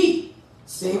can eat meat.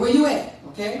 Stay where you at.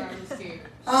 Okay? I'm scared.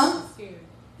 Huh? I'm scared.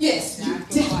 Yes. Nah, You I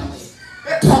can't watch definitely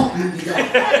it. don't need to go.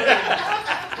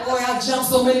 Boy, I jumped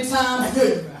so many times.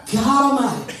 Good God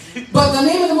Almighty. But the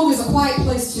name of the movie is A Quiet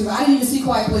Place 2. I didn't even see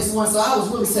Quiet Place 1, so I was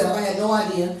really set up. I had no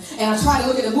idea. And I tried to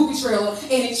look at the movie trailer,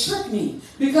 and it tricked me.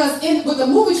 Because with the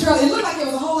movie trailer, it looked like there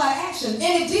was a whole lot of action.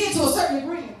 And it did to a certain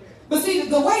degree. But see,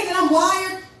 the way that I'm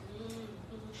wired,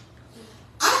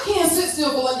 I can't sit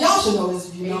still for like, y'all should know this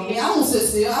if you know me. I don't sit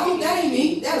still. That ain't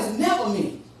me. That is never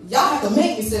me. Y'all have to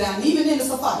make me sit down, even in it's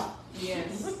a fight.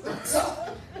 Yes.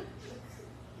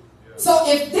 So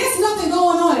if there's nothing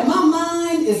going on and my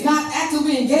mind is not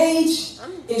actively engaged,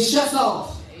 it shuts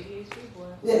off.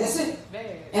 Yeah, that's it.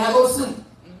 And I go to sleep.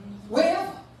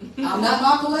 Wherever. I'm not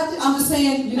narcoleptic. I'm just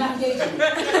saying you're not engaged with me.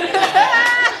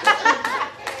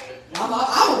 I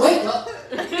will wake up.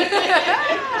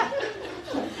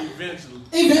 Eventually.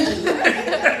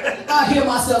 I hear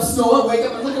myself snore, wake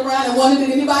up and look around and wonder, did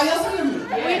anybody else hear me?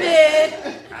 We did.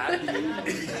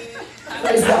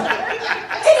 Praise God.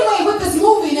 Anyway, with this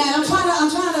movie now, I'm trying to.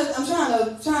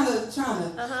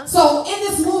 So in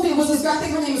this movie, it was this girl, I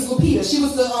think her name is Lupita. She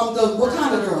was the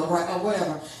Wakanda girl, right, or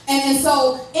whatever. And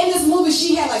so in this movie,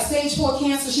 she had like stage 4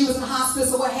 cancer. She was in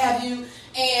hospice or what have you.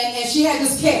 And she had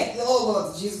this cat. Oh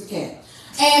Lord, Jesus, the cat.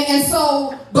 And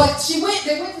so, but they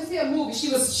went to see a movie. She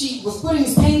was putting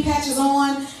these pain patches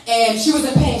on, and she was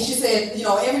in pain. She said,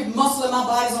 every muscle in my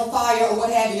body's on fire or what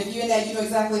have you. If you're in that, you know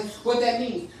exactly what that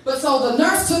means. But so the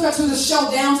nurse took her to the show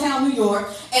downtown New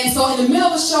York, and so in the middle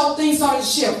of the show, things started to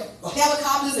shift.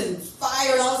 Helicopters and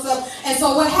fire and all that stuff. And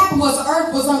so what happened was the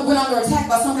earth went under attack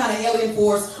by some kind of alien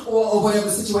force or whatever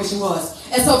the situation was.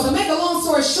 And so to make a long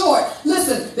story short,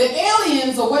 listen, the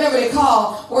aliens or whatever they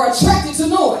call were attracted to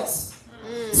noise.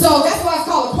 So that's why it's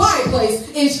called A Quiet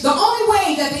Place. It's the only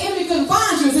way that the enemy couldn't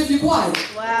find you is if you're quiet.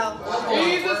 Wow.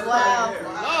 Jesus. Wow.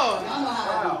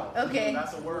 Lord. Okay.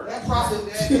 That's a word. That prophet,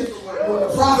 well,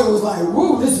 the prophet was like,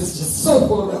 woo, this is just so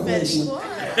full of revelation.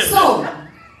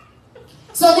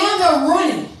 So now they're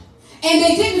running. And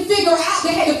they didn't figure out,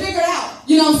 they had to figure it out,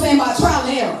 you know what I'm saying, by trial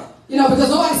and error. Because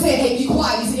nobody said, hey, be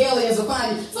quiet, these aliens will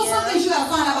find you. So some things you got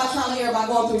to find out by trial and error by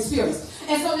going through experience.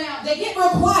 And so now they get real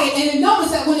quiet, and then notice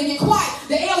that when they get quiet,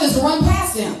 the aliens run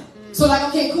past them. So like,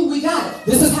 okay, cool, we got it.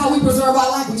 This is how we preserve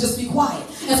our life. We just be quiet.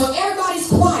 And so everybody's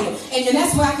quiet. And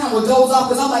that's where I kind of doze off,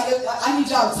 because I'm like, I need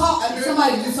y'all to talk. I need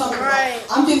somebody to do something. Right.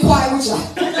 I'm getting quiet with y'all.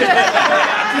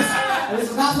 This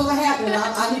is not supposed to happen.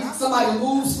 I need somebody to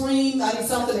move, scream. I need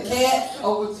something, a cat,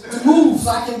 or to move so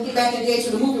I can get back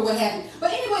engaged with the movie or what have you.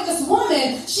 But anyway, this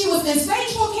woman, she was in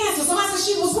stage 4 cancer. Somebody said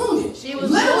she was wounded. She was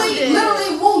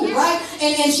literally wounded, right?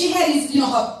 And she had these,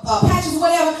 her patches or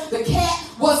whatever. The cat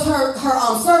was her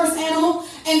service animal.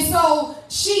 And so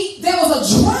there was a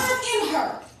drive in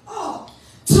her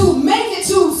to make it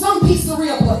to some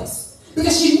pizzeria place.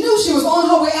 Because she knew she was on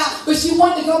her way out, but she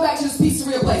wanted to go back to this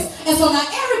pizzeria place. And so now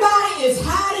everybody is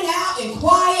hiding out and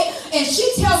quiet, and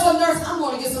she tells her nurse, I'm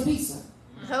going to get some pizza.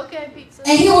 Okay, pizza.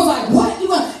 And he was like, what? You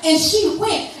want? And she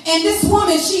went. And this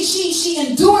woman, she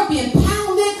endured being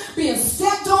pounded, being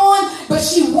stepped on, but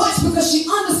she watched because she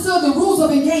understood the rules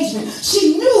of engagement.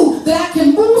 She knew that I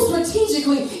can move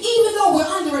strategically, even though we're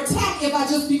under attack, if I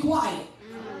just be quiet.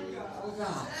 Oh,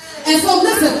 God. And so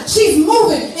listen, she's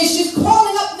moving and she's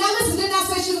crawling up. Now listen, didn't I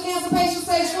say she's a cancer patient,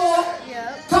 stage 4?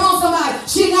 Yeah. Come on, somebody.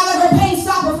 She did not let her pain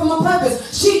stop her from her purpose.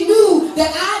 She knew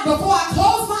that before I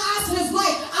close my eyes to this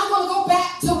life, I'm going to go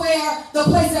back to where the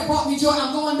place that brought me joy.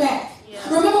 I'm going back. Yeah.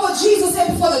 Remember what Jesus said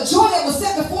before, the joy that was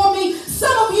set before me.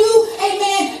 Some of you,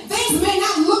 amen, things may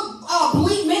not look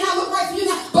bleak, may not look right for you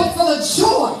now, but for the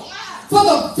joy, for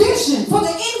the vision, for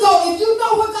the end goal, if you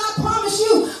know what God promised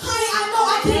you, honey, I know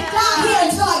I can't die here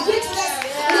until I get to that.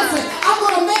 Listen, I'm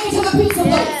going to make it to the pizza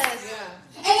place.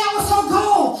 And that was her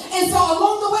goal. And so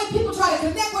along the way, people try to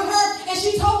connect with her, and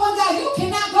she told one guy, you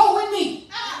cannot go with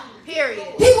me. Period.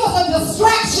 He was a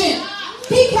distraction.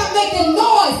 He kept making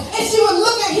noise, and she would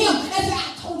look at him and say,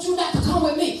 I told you not to come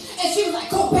with me. And she was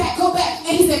like, go back, go back.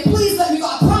 And he said, please let me go.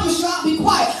 I promise you I'll be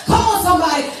quiet. Come on,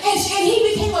 somebody. And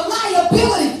he became a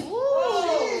liability. Ooh.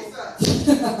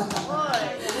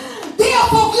 There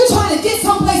folk, you trying to get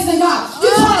someplace in God.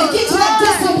 You trying to get to that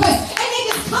distant place. And they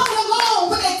just coming along,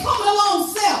 but they coming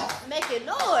along self. Making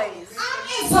noise. I'm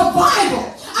in survival.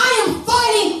 I am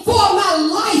fighting for my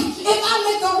life. If I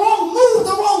make the wrong move,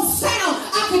 the wrong sound,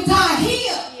 I could die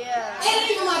here. Yeah. It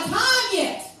ain't even my time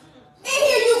yet. And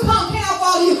here you come, can I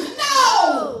follow you?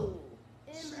 No!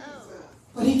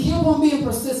 But he kept on being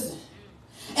persistent.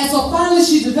 And so finally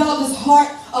she developed this heart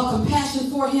of compassion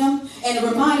for him. And it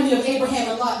reminded me of Abraham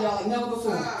and Lot, y'all, like never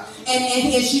before.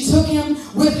 And she took him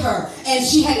with her. And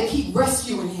she had to keep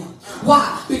rescuing him.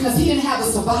 Why? Because he didn't have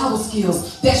the survival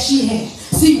skills that she had.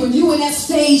 See, when you in that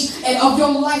stage of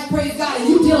your life, praise God, and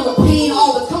you dealing with pain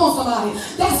all the time, come on somebody,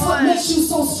 that's what makes you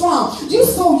so strong. You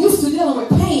so used to dealing with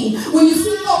pain. When you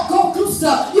see folk go through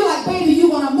stuff, you're like, baby, you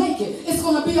want to make it. It's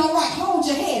going to be all right. Hold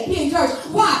your head. Be encouraged.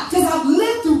 Why? Because I've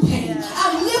lived through pain.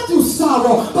 I've lived through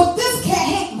sorrow. But this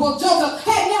cat, Joker,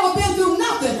 had never been through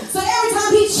nothing. So every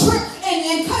time he tripped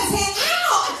and cut his hand,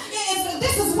 ow!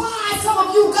 This is why some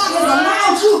of you, God has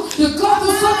allowed you to go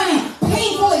through so many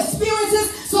painful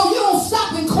experiences so you don't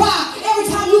stop and cry every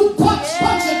time you punch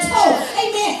your toe.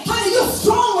 Amen. Honey, you're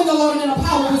strong in the Lord and in the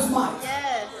power of his might.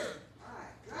 Yes.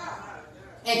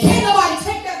 And can't nobody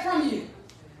take that from you.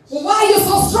 Well, why are you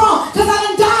so strong? Because I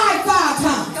done died 5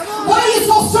 times. Why are you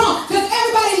so strong? Because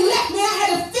everybody left me. I had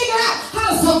to figure out how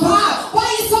to survive. Why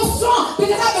are you so strong?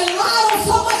 Because I've been lied on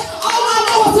so much. All I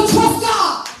know is to trust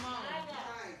God.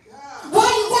 Why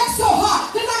you work so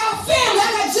hard? Because I got family. I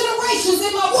got generations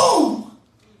in my womb.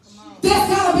 There's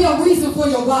got to be a reason for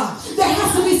your why. There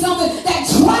has to be something that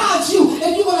drives you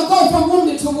if you're going to go from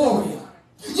wounded to warrior.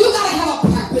 You got to have a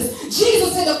purpose.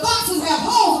 Jesus said the foxes have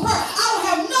holes. I don't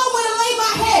have nowhere to lay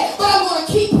my head, but I'm going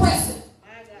to keep pressing.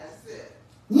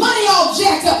 Money all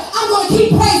jacked up. I'm going to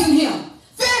keep praising him.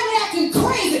 Family acting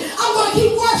crazy. I'm going to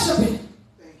keep worshiping.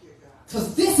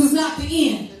 Because this is not the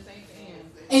end.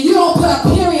 And you don't put a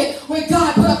period where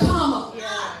God put a comma.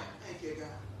 Thank you, God.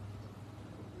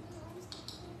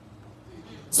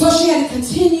 So she had to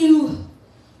continue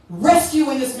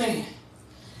rescuing this man.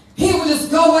 He would just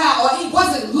go out, or he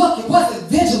wasn't looking, wasn't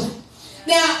vigilant.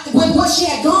 Now, with what she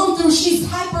had gone through, she's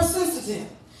hypersensitive.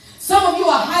 Some of you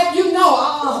are hype, you know,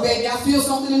 oh, baby, I feel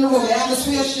something in the room. The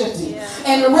atmosphere is shifting. Yeah.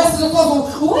 And the rest of the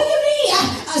folks, what do you mean?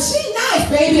 She's nice,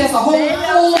 baby. That's a whole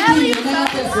demon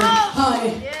manifesting,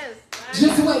 honey. Yes.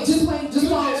 Just wait.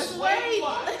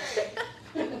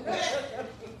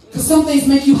 Because some things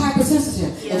make you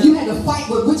hypersensitive. Yeah. If you had to fight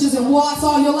with witches and warlocks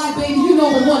all your life, baby, you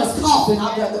know when one is coughing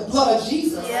out there, the blood of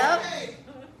Jesus. Yep.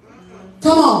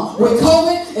 Come on. With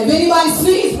COVID, if anybody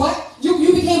sneezed, what? You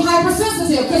became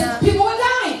hypersensitive because people were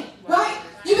dying, right?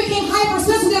 You became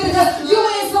hypersensitive because you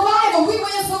were in survival. We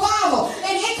were in survival.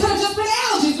 And it could have just been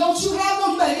allergies. Don't you have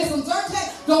one? You better get some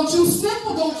Zyrtec. Don't you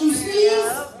sniffle. Don't you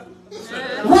sneeze.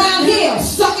 Round here,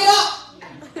 suck it up.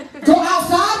 Go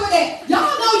outside with it.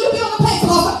 Y'all know you be on the plane.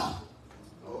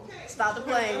 Okay. Stop the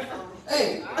plane.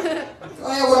 Hey, go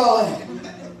ahead with all that.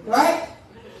 Right?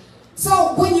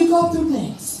 So when you go through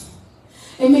things,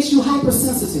 it makes you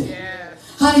hypersensitive. Yeah.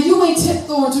 Honey, you ain't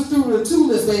tiptoeing through the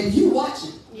two-list, baby. You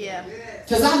watching. Yeah.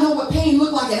 Because I know what pain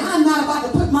look like, and I'm not about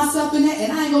to put myself in that,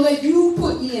 and I ain't going to let you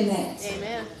put me in that.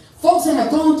 Amen. Folks that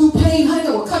have gone through pain, honey,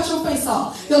 they will cut your face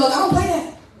off. They're like, I don't play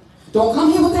that. Don't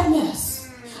come here with that mess.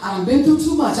 I've been through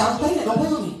too much. I don't play that. Don't play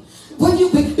with me.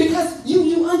 Because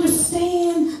you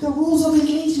understand the rules of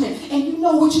engagement, and you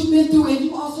know what you've been through, and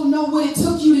you also know what it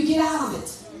took you to get out of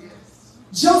it.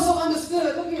 Joseph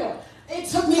understood. Look here. It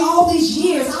took me all these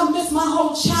years. I missed my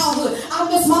whole childhood. I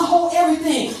missed my whole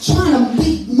everything. Trying to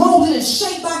be molded and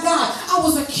shaped by God. I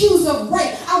was accused of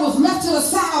rape. I was left to the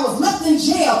side. I was left in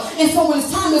jail. And so when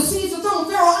it's time to seize the throne,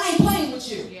 Pharaoh, I ain't playing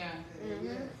with you. Yeah.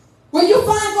 Mm-hmm. When you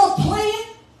find God playing,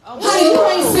 honey, you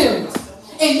ain't serious.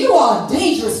 And you are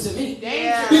dangerous to me.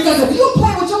 Yeah. Because if you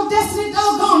play with your destiny,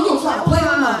 doggone, you'll try to play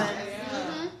with mine.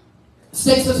 Yeah.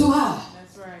 Stakes are too high.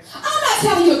 I'm not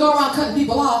telling you to go around cutting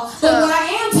people off, but what I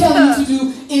am telling you to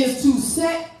do is to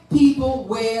set people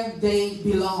where they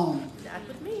belong. Not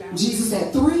with me. Jesus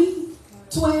had 3,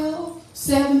 12,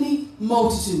 70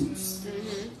 multitudes.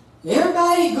 Mm-hmm.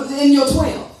 Everybody in your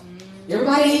 12.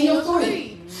 Everybody in your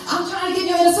 3. I'm trying to get in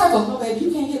your inner circle. No, baby,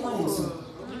 you can't get my inner circle.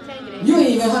 You ain't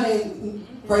even, honey,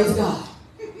 praise God.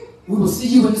 We will see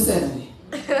you in the 70.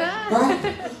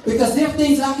 Right? Because there are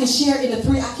things that I can share in the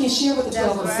 3, I can't share with the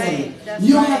 12 or the 7.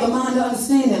 You don't have the mind to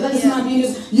understand that. Let this mind be in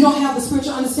this. You don't have the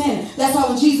spiritual understanding. That's why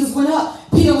when Jesus went up,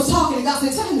 Peter was talking and God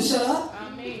said, tell him to shut up.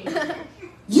 Amen.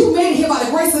 You made it here by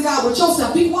the grace of God with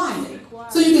yourself. Be quiet.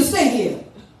 So you can stay here.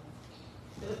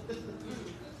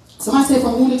 Somebody say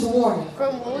from wounded to warrior.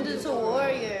 From wounded to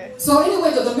warrior. So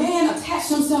anyway, the man attached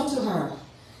himself to her.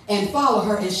 and follow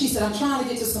her. And she said, I'm trying to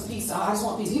get to some peace. I just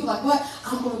want peace. He was like, what?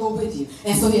 I'm going to go with you.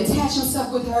 And so he attached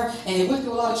himself with her, and they went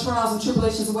through a lot of trials and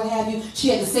tribulations and what have you. She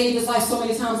had to save his life so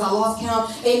many times I lost count.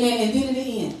 Amen. And then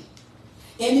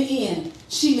in the end,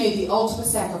 she made the ultimate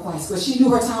sacrifice because she knew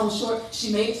her time was short.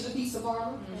 She made it to the pizza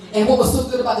parlor. And what was so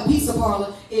good about the pizza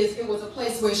parlor is it was a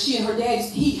place where she and her dad,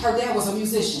 her dad was a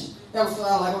musician. That was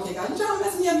like, okay, God, you trying to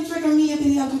mess me up, you tricking me, and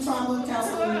then I'm doing trombone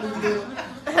counseling.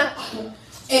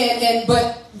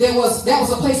 But that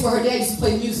was a place where her dad used to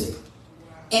play music.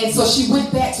 And so she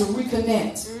went back to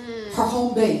reconnect her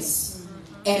home base.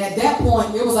 And at that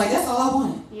point, it was like, that's all I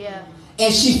wanted. Yeah.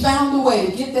 And she found a way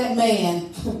to get that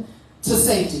man to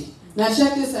safety. Now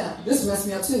check this out. This messed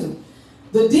me up too.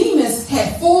 The demons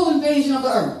had full invasion of the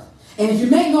earth. And if you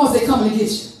make noise, they're coming to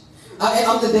get you. They're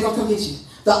going to come get you.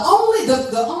 The only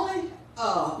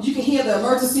you can hear the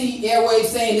emergency airwaves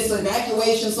saying it's an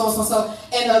evacuation, so.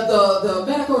 And the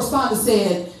medical responder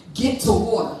said, get to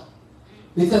water.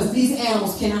 Because these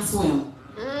animals cannot swim.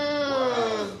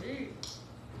 I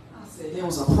said, there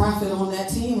was a prophet on that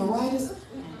team of writers.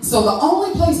 So the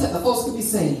only place that the folks could be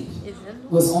saved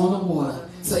was on the water.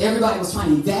 So everybody was trying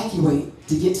to evacuate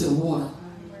to get to the water.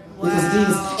 Because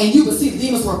demons, and you could see the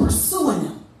demons were pursuing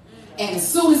them. And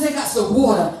as soon as they got to the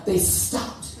water, they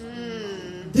stopped.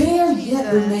 There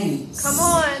yet remains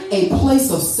a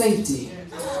place of safety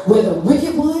where the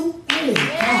wicked one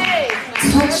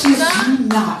touches you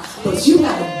not. But you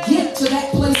got to get to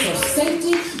that place of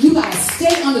safety. You got to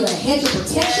stay under the hedge of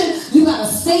protection. You got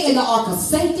to stay in the ark of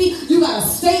safety. You got to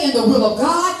stay in the will of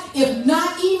God. If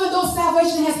not, even though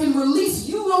salvation has been released,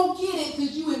 you don't get it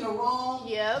because you're in the wrong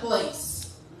place.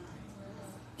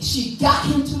 She got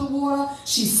him to the water.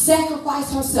 She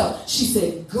sacrificed herself. She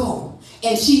said, go.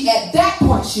 And at that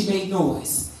point, she made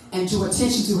noise and drew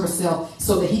attention to herself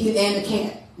so that he could, and the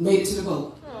cat made it to the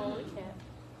boat. Oh, the cat.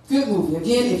 Good movie.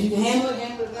 Again, if you can handle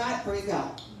it not, praise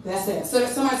God. That's it. So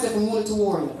somebody said from wounded to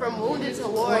warrior. From wounded to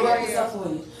warrior.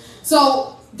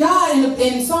 So God,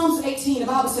 in Psalms 18, the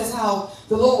Bible says how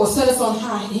the Lord will set us on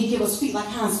high and he give us feet like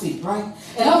hinds feet, right?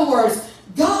 In other words,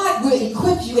 God will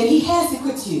equip you, and he has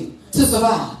equipped you to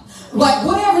survive. Like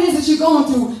whatever it is that you're going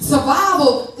through,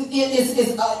 survival is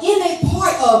in a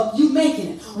part of you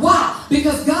making it. Why?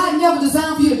 Because God never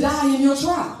designed for you to die in your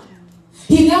trial.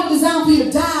 He never designed for you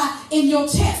to die in your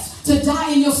test, to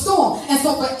die in your storm. And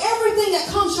so for everything that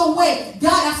comes your way,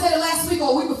 God, I said it last week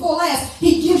or week before last,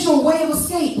 he gives you a way of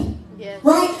escape. Yeah.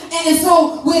 Right? And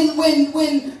so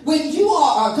when you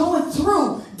are going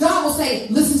through, God will say,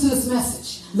 listen to this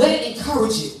message. Let it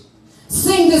encourage you.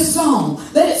 Sing this song.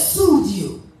 Let it soothe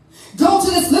you. Go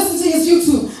to this, listen to his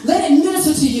YouTube. Let it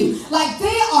minister to you. Like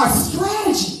there are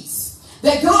strategies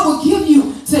that God will give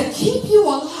you to keep you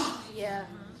alive. Yeah.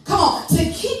 Come on, to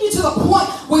keep you to the point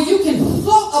where you can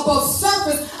float above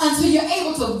surface until you're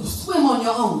able to swim on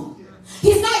your own.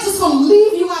 He's not just going to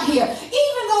leave you out here.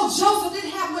 Even though Joseph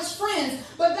didn't have much friends,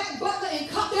 but that butler and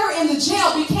cupbearer in the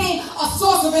jail became a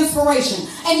source of inspiration.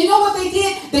 And you know what they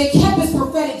did? They kept his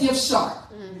prophetic gift sharp.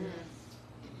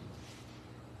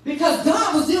 Because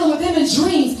God was dealing with them in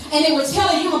dreams, and they were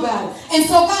telling him about it. And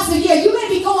so God said, yeah, you may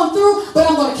be going through, but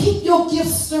I'm going to keep your gift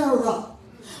stirred up.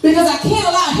 Because I can't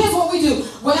allow, here's what we do.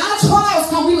 When our trials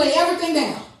come, we lay everything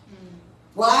down.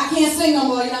 Well, I can't sing no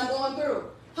more, and I'm going through.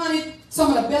 Honey,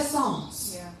 some of the best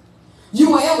songs you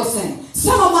will ever sing.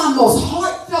 Some of my most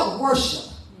heartfelt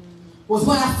worship was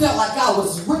when I felt like God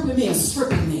was ripping me and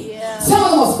stripping me. Yeah. Some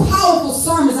of the most powerful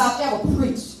sermons I've ever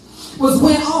preached was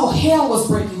when all hell was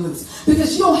breaking loose.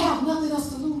 Because you don't have nothing else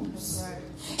to lose. Right.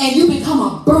 And you become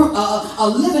a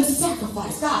living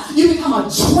sacrifice. God, you become a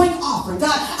drink offering.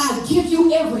 God, I give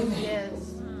you everything. Yes.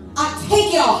 I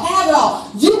take it all, have it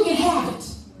all. You can have it.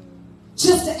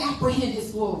 Just to apprehend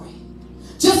his glory.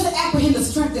 Just to apprehend the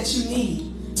strength that you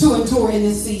need to endure in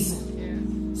this season.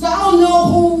 Yeah. So I don't know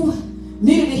who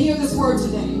needed to hear this word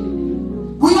today.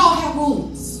 We all have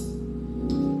wounds.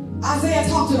 Isaiah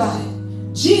talked about it.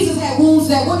 Jesus had wounds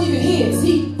that weren't even his.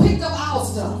 He picked up our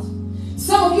stuff.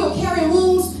 Some of you are carrying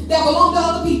wounds that belong to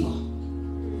other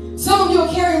people. Some of you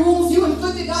are carrying wounds you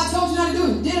inflicted. God told you not to do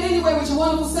it. You did it anyway with your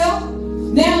wonderful self.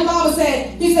 Now the Bible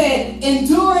said, he said,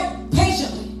 endure it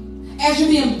patiently as you're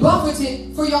being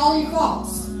buffeted for your own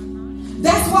faults.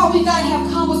 That's why we got to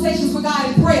have conversations with God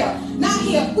in prayer. Not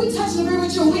here. We touch and agree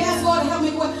with you and we ask God to help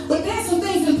me. But there's some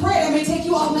things in prayer that may take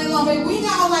you all night long. Baby, we ain't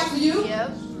got all night for you.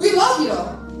 Yep. We love you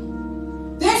though.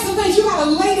 There's some things you got to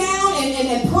lay down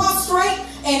and prostrate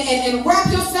and wrap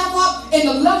yourself up in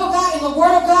the love of God, in the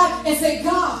word of God, and say,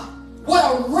 God, what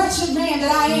a wretched man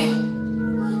that I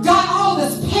am. God, all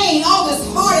this pain, all this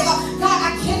heartache, God,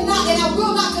 I cannot and I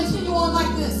will not continue on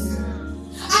like this.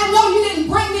 I know you didn't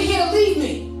bring me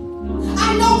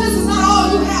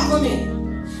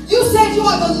said you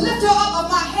are the lifter up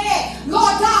of my head.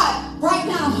 Lord God, right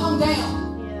now I'm hung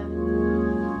down.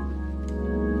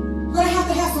 We're going to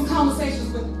have some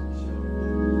conversations with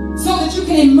you so that you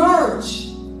can emerge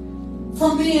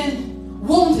from being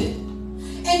wounded.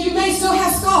 And you may still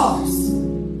have scars.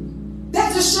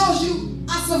 That just shows you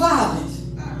I survived it.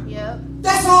 Yep.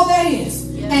 That's all that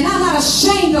is. Yep. And I'm not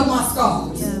ashamed of my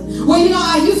scars. Yep. Well, you know,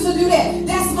 I used to do that.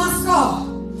 That's my scar.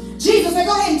 Jesus said,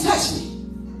 go ahead and touch me.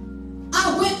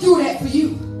 I went through that for you.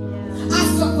 Yeah. I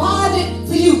survived it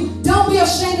for you. Don't be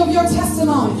ashamed of your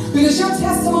testimony, because your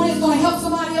testimony is going to help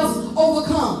somebody else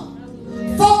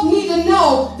overcome. Folk need to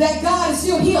know that God is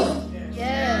still healing.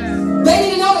 Yes. They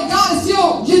need to know that God is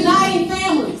still uniting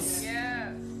families.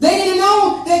 Yes. They need to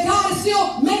know that God is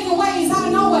still making ways out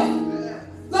of no way.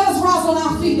 Let us rise on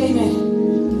our feet, amen.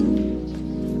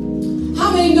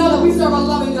 How many know that we serve a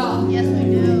loving God? Yes, we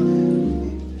do.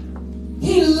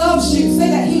 He loves you. Say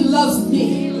that. He loves me.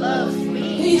 He loves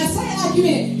me. Say it like you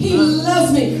mean it. He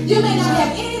loves me. You may not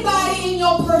have anybody in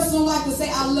your personal life to say,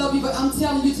 I love you, but I'm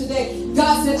telling you today,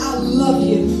 God said, I love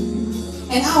you.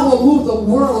 And I will move the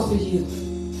world for you.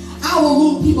 I will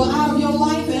move people out of your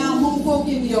life, and I'll move folk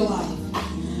into your life.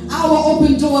 I will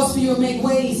open doors for you and make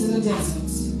ways in the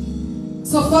deserts.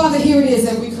 So, Father, here it is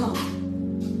that we come.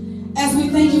 As we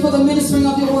thank you for the ministering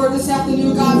of your word this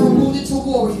afternoon, God, from wounded to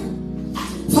warrior.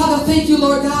 Father, thank you,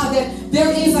 Lord God, that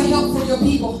there is a help for your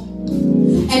people.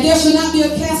 And there shall not be a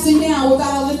casting down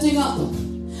without a lifting up.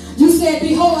 You said,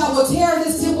 behold, I will tear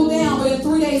this temple down, but in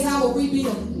 3 days I will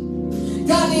rebuild it.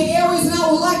 God, there are areas in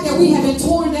our life that we have been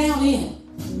torn down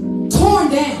in. Torn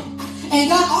down. And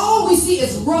God, all we see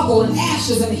is rubble and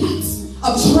ashes and heaps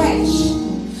of trash.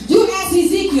 You asked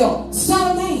Ezekiel,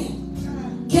 son of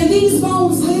man, can these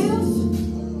bones live?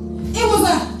 It was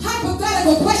a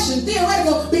hypothetical question,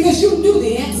 theoretical, because you knew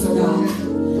the answer, God.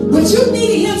 But you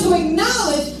needed him to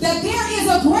acknowledge that there is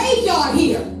a graveyard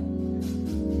here.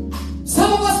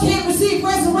 Some of us can't receive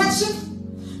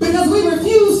resurrection because we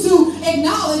refuse to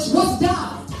acknowledge what's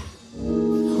died.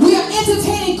 We are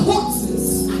entertaining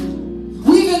corpses.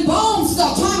 We've embalmed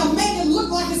stuff, trying to make it look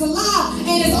like it's alive,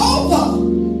 and it's over.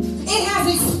 It has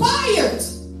expired.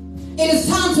 It is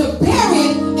time to bury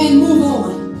it and move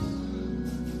on.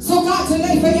 So God,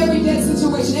 today, for every dead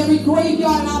situation, every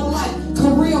graveyard in our life,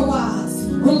 career-wise,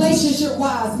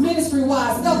 relationship-wise,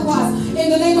 ministry-wise, health-wise, in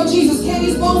the name of Jesus, can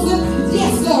these bones live?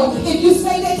 Yes, Lord. If you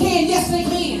say they can, yes, they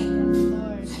can.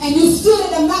 And you stood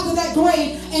at the mouth of that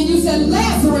grave and you said,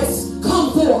 Lazarus,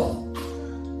 come forth.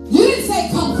 You didn't say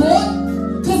come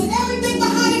forth, because everything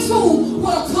behind the tomb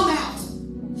would have come out.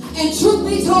 And truth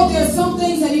be told, there are some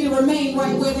things that need to remain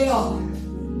right where they are.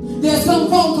 There are some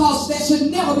phone calls that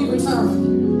should never be returned.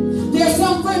 There are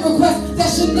some friend requests that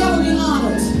should never be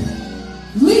honored.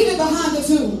 Leave it behind the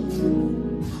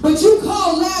tomb. But you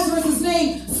called Lazarus'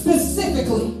 name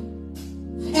specifically.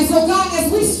 And so, God,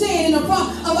 as we stand in the front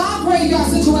of our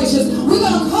graveyard situations, we're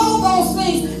going to call those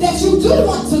things that you do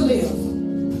want to live.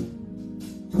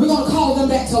 We're going to call them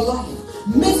back to life.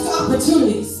 Missed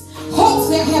opportunities, hopes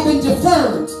that have been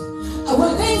deferred,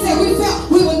 things that we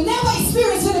felt we would never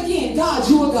experience it again. God,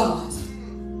 you are God.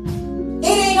 It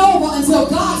ain't over until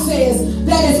God says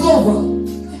that it's over.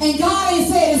 And God ain't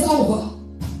said it's over.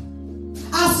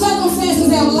 Our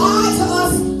circumstances have lied to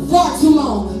us far too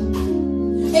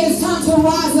long. It is time to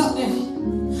rise up now.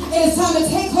 It is time to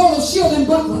take hold of shield and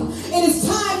buckler. It is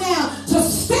time now to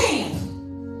stand.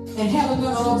 And having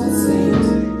done all to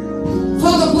stand.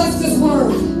 Father, bless this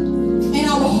word in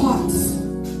our hearts.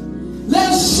 Let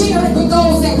us share it with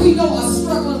those that we know are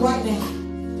struggling right now.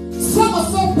 Some are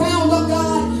so bound up,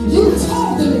 God. You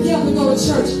told them to get up and go to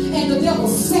church, and the devil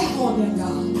sat on them,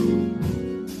 God.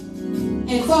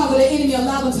 And Father, the enemy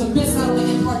allowed them to miss out on the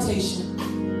impartation.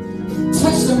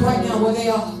 Touch them right now where they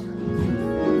are.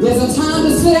 There's a time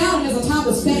to sit down and there's a time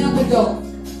to stand up and go.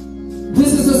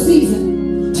 This is a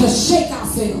season to shake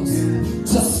ourselves,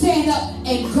 to stand up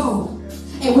and go.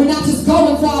 And we're not just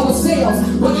going for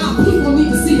ourselves, but our people need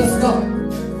to see us go.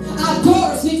 Our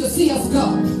daughters need to see us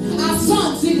go. Our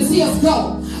sons need to see us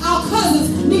go. Our cousins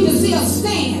need to see us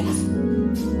stand.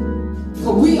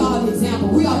 For we are the example.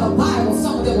 We are the Bible,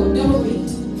 someone that will never lead.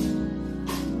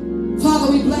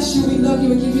 Father, we bless you, we love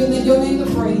you, and give your name the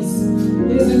praise.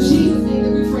 It is in Jesus'